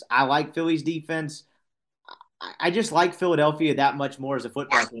 defense. I like Philly's defense. I just like Philadelphia that much more as a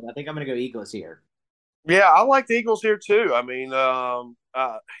football team. I think I'm going to go Eagles here. Yeah, I like the Eagles here too. I mean,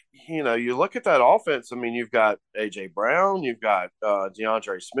 you look at that offense. I mean, you've got AJ Brown, you've got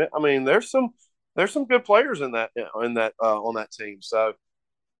DeAndre Smith. I mean, there's some good players in that on that team. So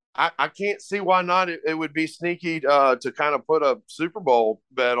I can't see why not. It would be sneaky to kind of put a Super Bowl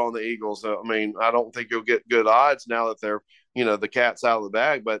bet on the Eagles. I mean, I don't think you'll get good odds now that they're the cat's out of the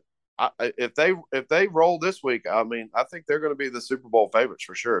bag. But if they roll this week, I mean, I think they're going to be the Super Bowl favorites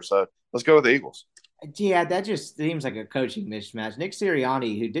for sure. So let's go with the Eagles. Yeah, that just seems like a coaching mismatch. Nick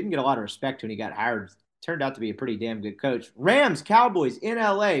Sirianni, who didn't get a lot of respect when he got hired, turned out to be a pretty damn good coach. Rams, Cowboys in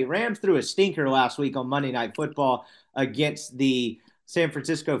LA. Rams threw a stinker last week on Monday Night Football against the San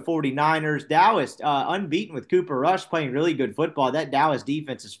Francisco 49ers. Dallas unbeaten with Cooper Rush playing really good football. That Dallas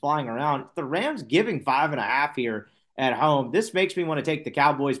defense is flying around. The Rams giving 5.5 here at home. This makes me want to take the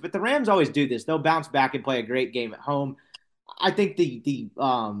Cowboys, but the Rams always do this. They'll bounce back and play a great game at home. I think the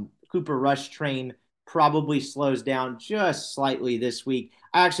Cooper Rush train probably slows down just slightly this week.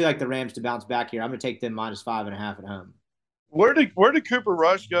 I actually like the Rams to bounce back here. I'm going to take them minus 5.5 at home. Where did Cooper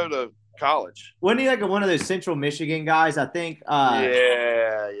Rush go to college? Wasn't he like one of those Central Michigan guys? I think.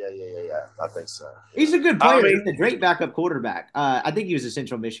 Yeah. I think so. He's a good player. He's a great backup quarterback. I think he was a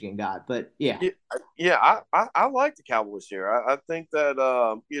Central Michigan guy, but yeah. I like the Cowboys here. I think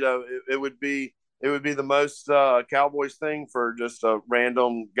that it would be the most Cowboys thing for just a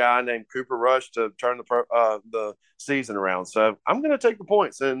random guy named Cooper Rush to turn the season around. So I'm going to take the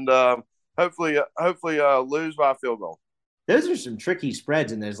points and hopefully lose by a field goal. Those are some tricky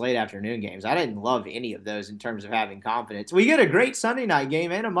spreads in those late afternoon games. I didn't love any of those in terms of having confidence. We get a great Sunday night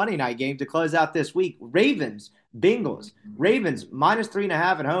game and a Monday night game to close out this week. Ravens, Bengals. Ravens minus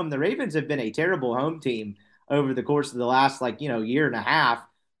 3.5 at home. The Ravens have been a terrible home team over the course of the last year and a half.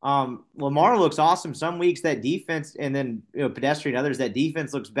 Lamar looks awesome some weeks. That defense, and then pedestrian others, that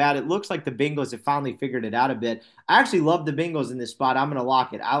defense looks bad. It looks like the Bengals have finally figured it out a bit. I actually love the Bengals in this spot. I'm going to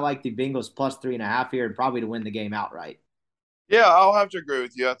lock it. I like the Bengals plus 3.5 here and probably to win the game outright. Yeah, I'll have to agree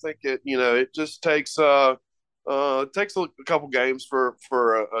with you. I think it just takes a couple games for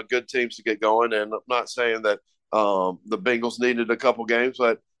a good teams to get going. And I'm not saying that the Bengals needed a couple games,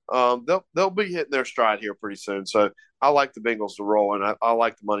 but they'll be hitting their stride here pretty soon. So I like the Bengals to roll, and I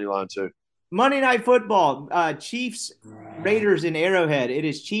like the money line too. Monday Night Football, Chiefs, Raiders in Arrowhead. It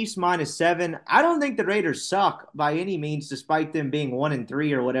is Chiefs minus 7. I don't think the Raiders suck by any means, despite them being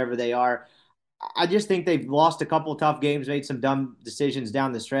 1-3 or whatever they are. I just think they've lost a couple tough games, made some dumb decisions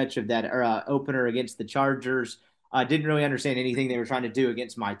down the stretch of that opener against the Chargers. Didn't really understand anything they were trying to do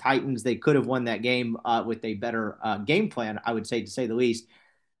against my Titans. They could have won that game with a better game plan, I would say, to say the least.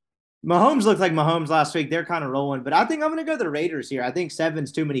 Mahomes looked like Mahomes last week. They're kind of rolling, but I think I'm going to go the Raiders here. I think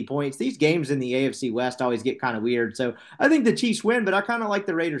 7's too many points. These games in the AFC West always get kind of weird, so I think the Chiefs win, but I kind of like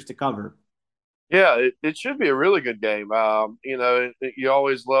the Raiders to cover. Yeah, it should be a really good game. You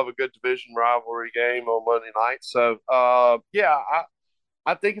always love a good division rivalry game on Monday night. So, yeah,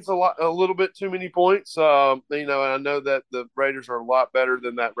 I think it's a little bit too many points. And I know that the Raiders are a lot better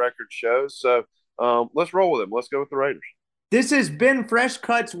than that record shows. So, let's roll with them. Let's go with the Raiders. This has been Fresh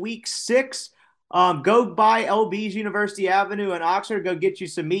Cuts Week 6. Go buy LB's University Avenue in Oxford. Go get you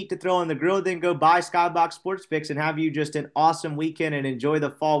some meat to throw on the grill. Then go buy Skybox Sports Picks and have you just an awesome weekend and enjoy the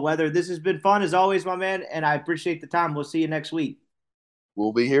fall weather. This has been fun as always, my man, and I appreciate the time. We'll see you next week.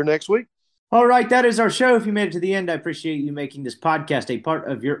 We'll be here next week. All right, that is our show. If you made it to the end, I appreciate you making this podcast a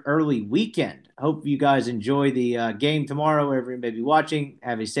part of your early weekend. Hope you guys enjoy the game tomorrow, wherever you may be watching.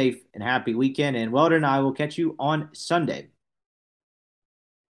 Have a safe and happy weekend, and Welder and I will catch you on Sunday.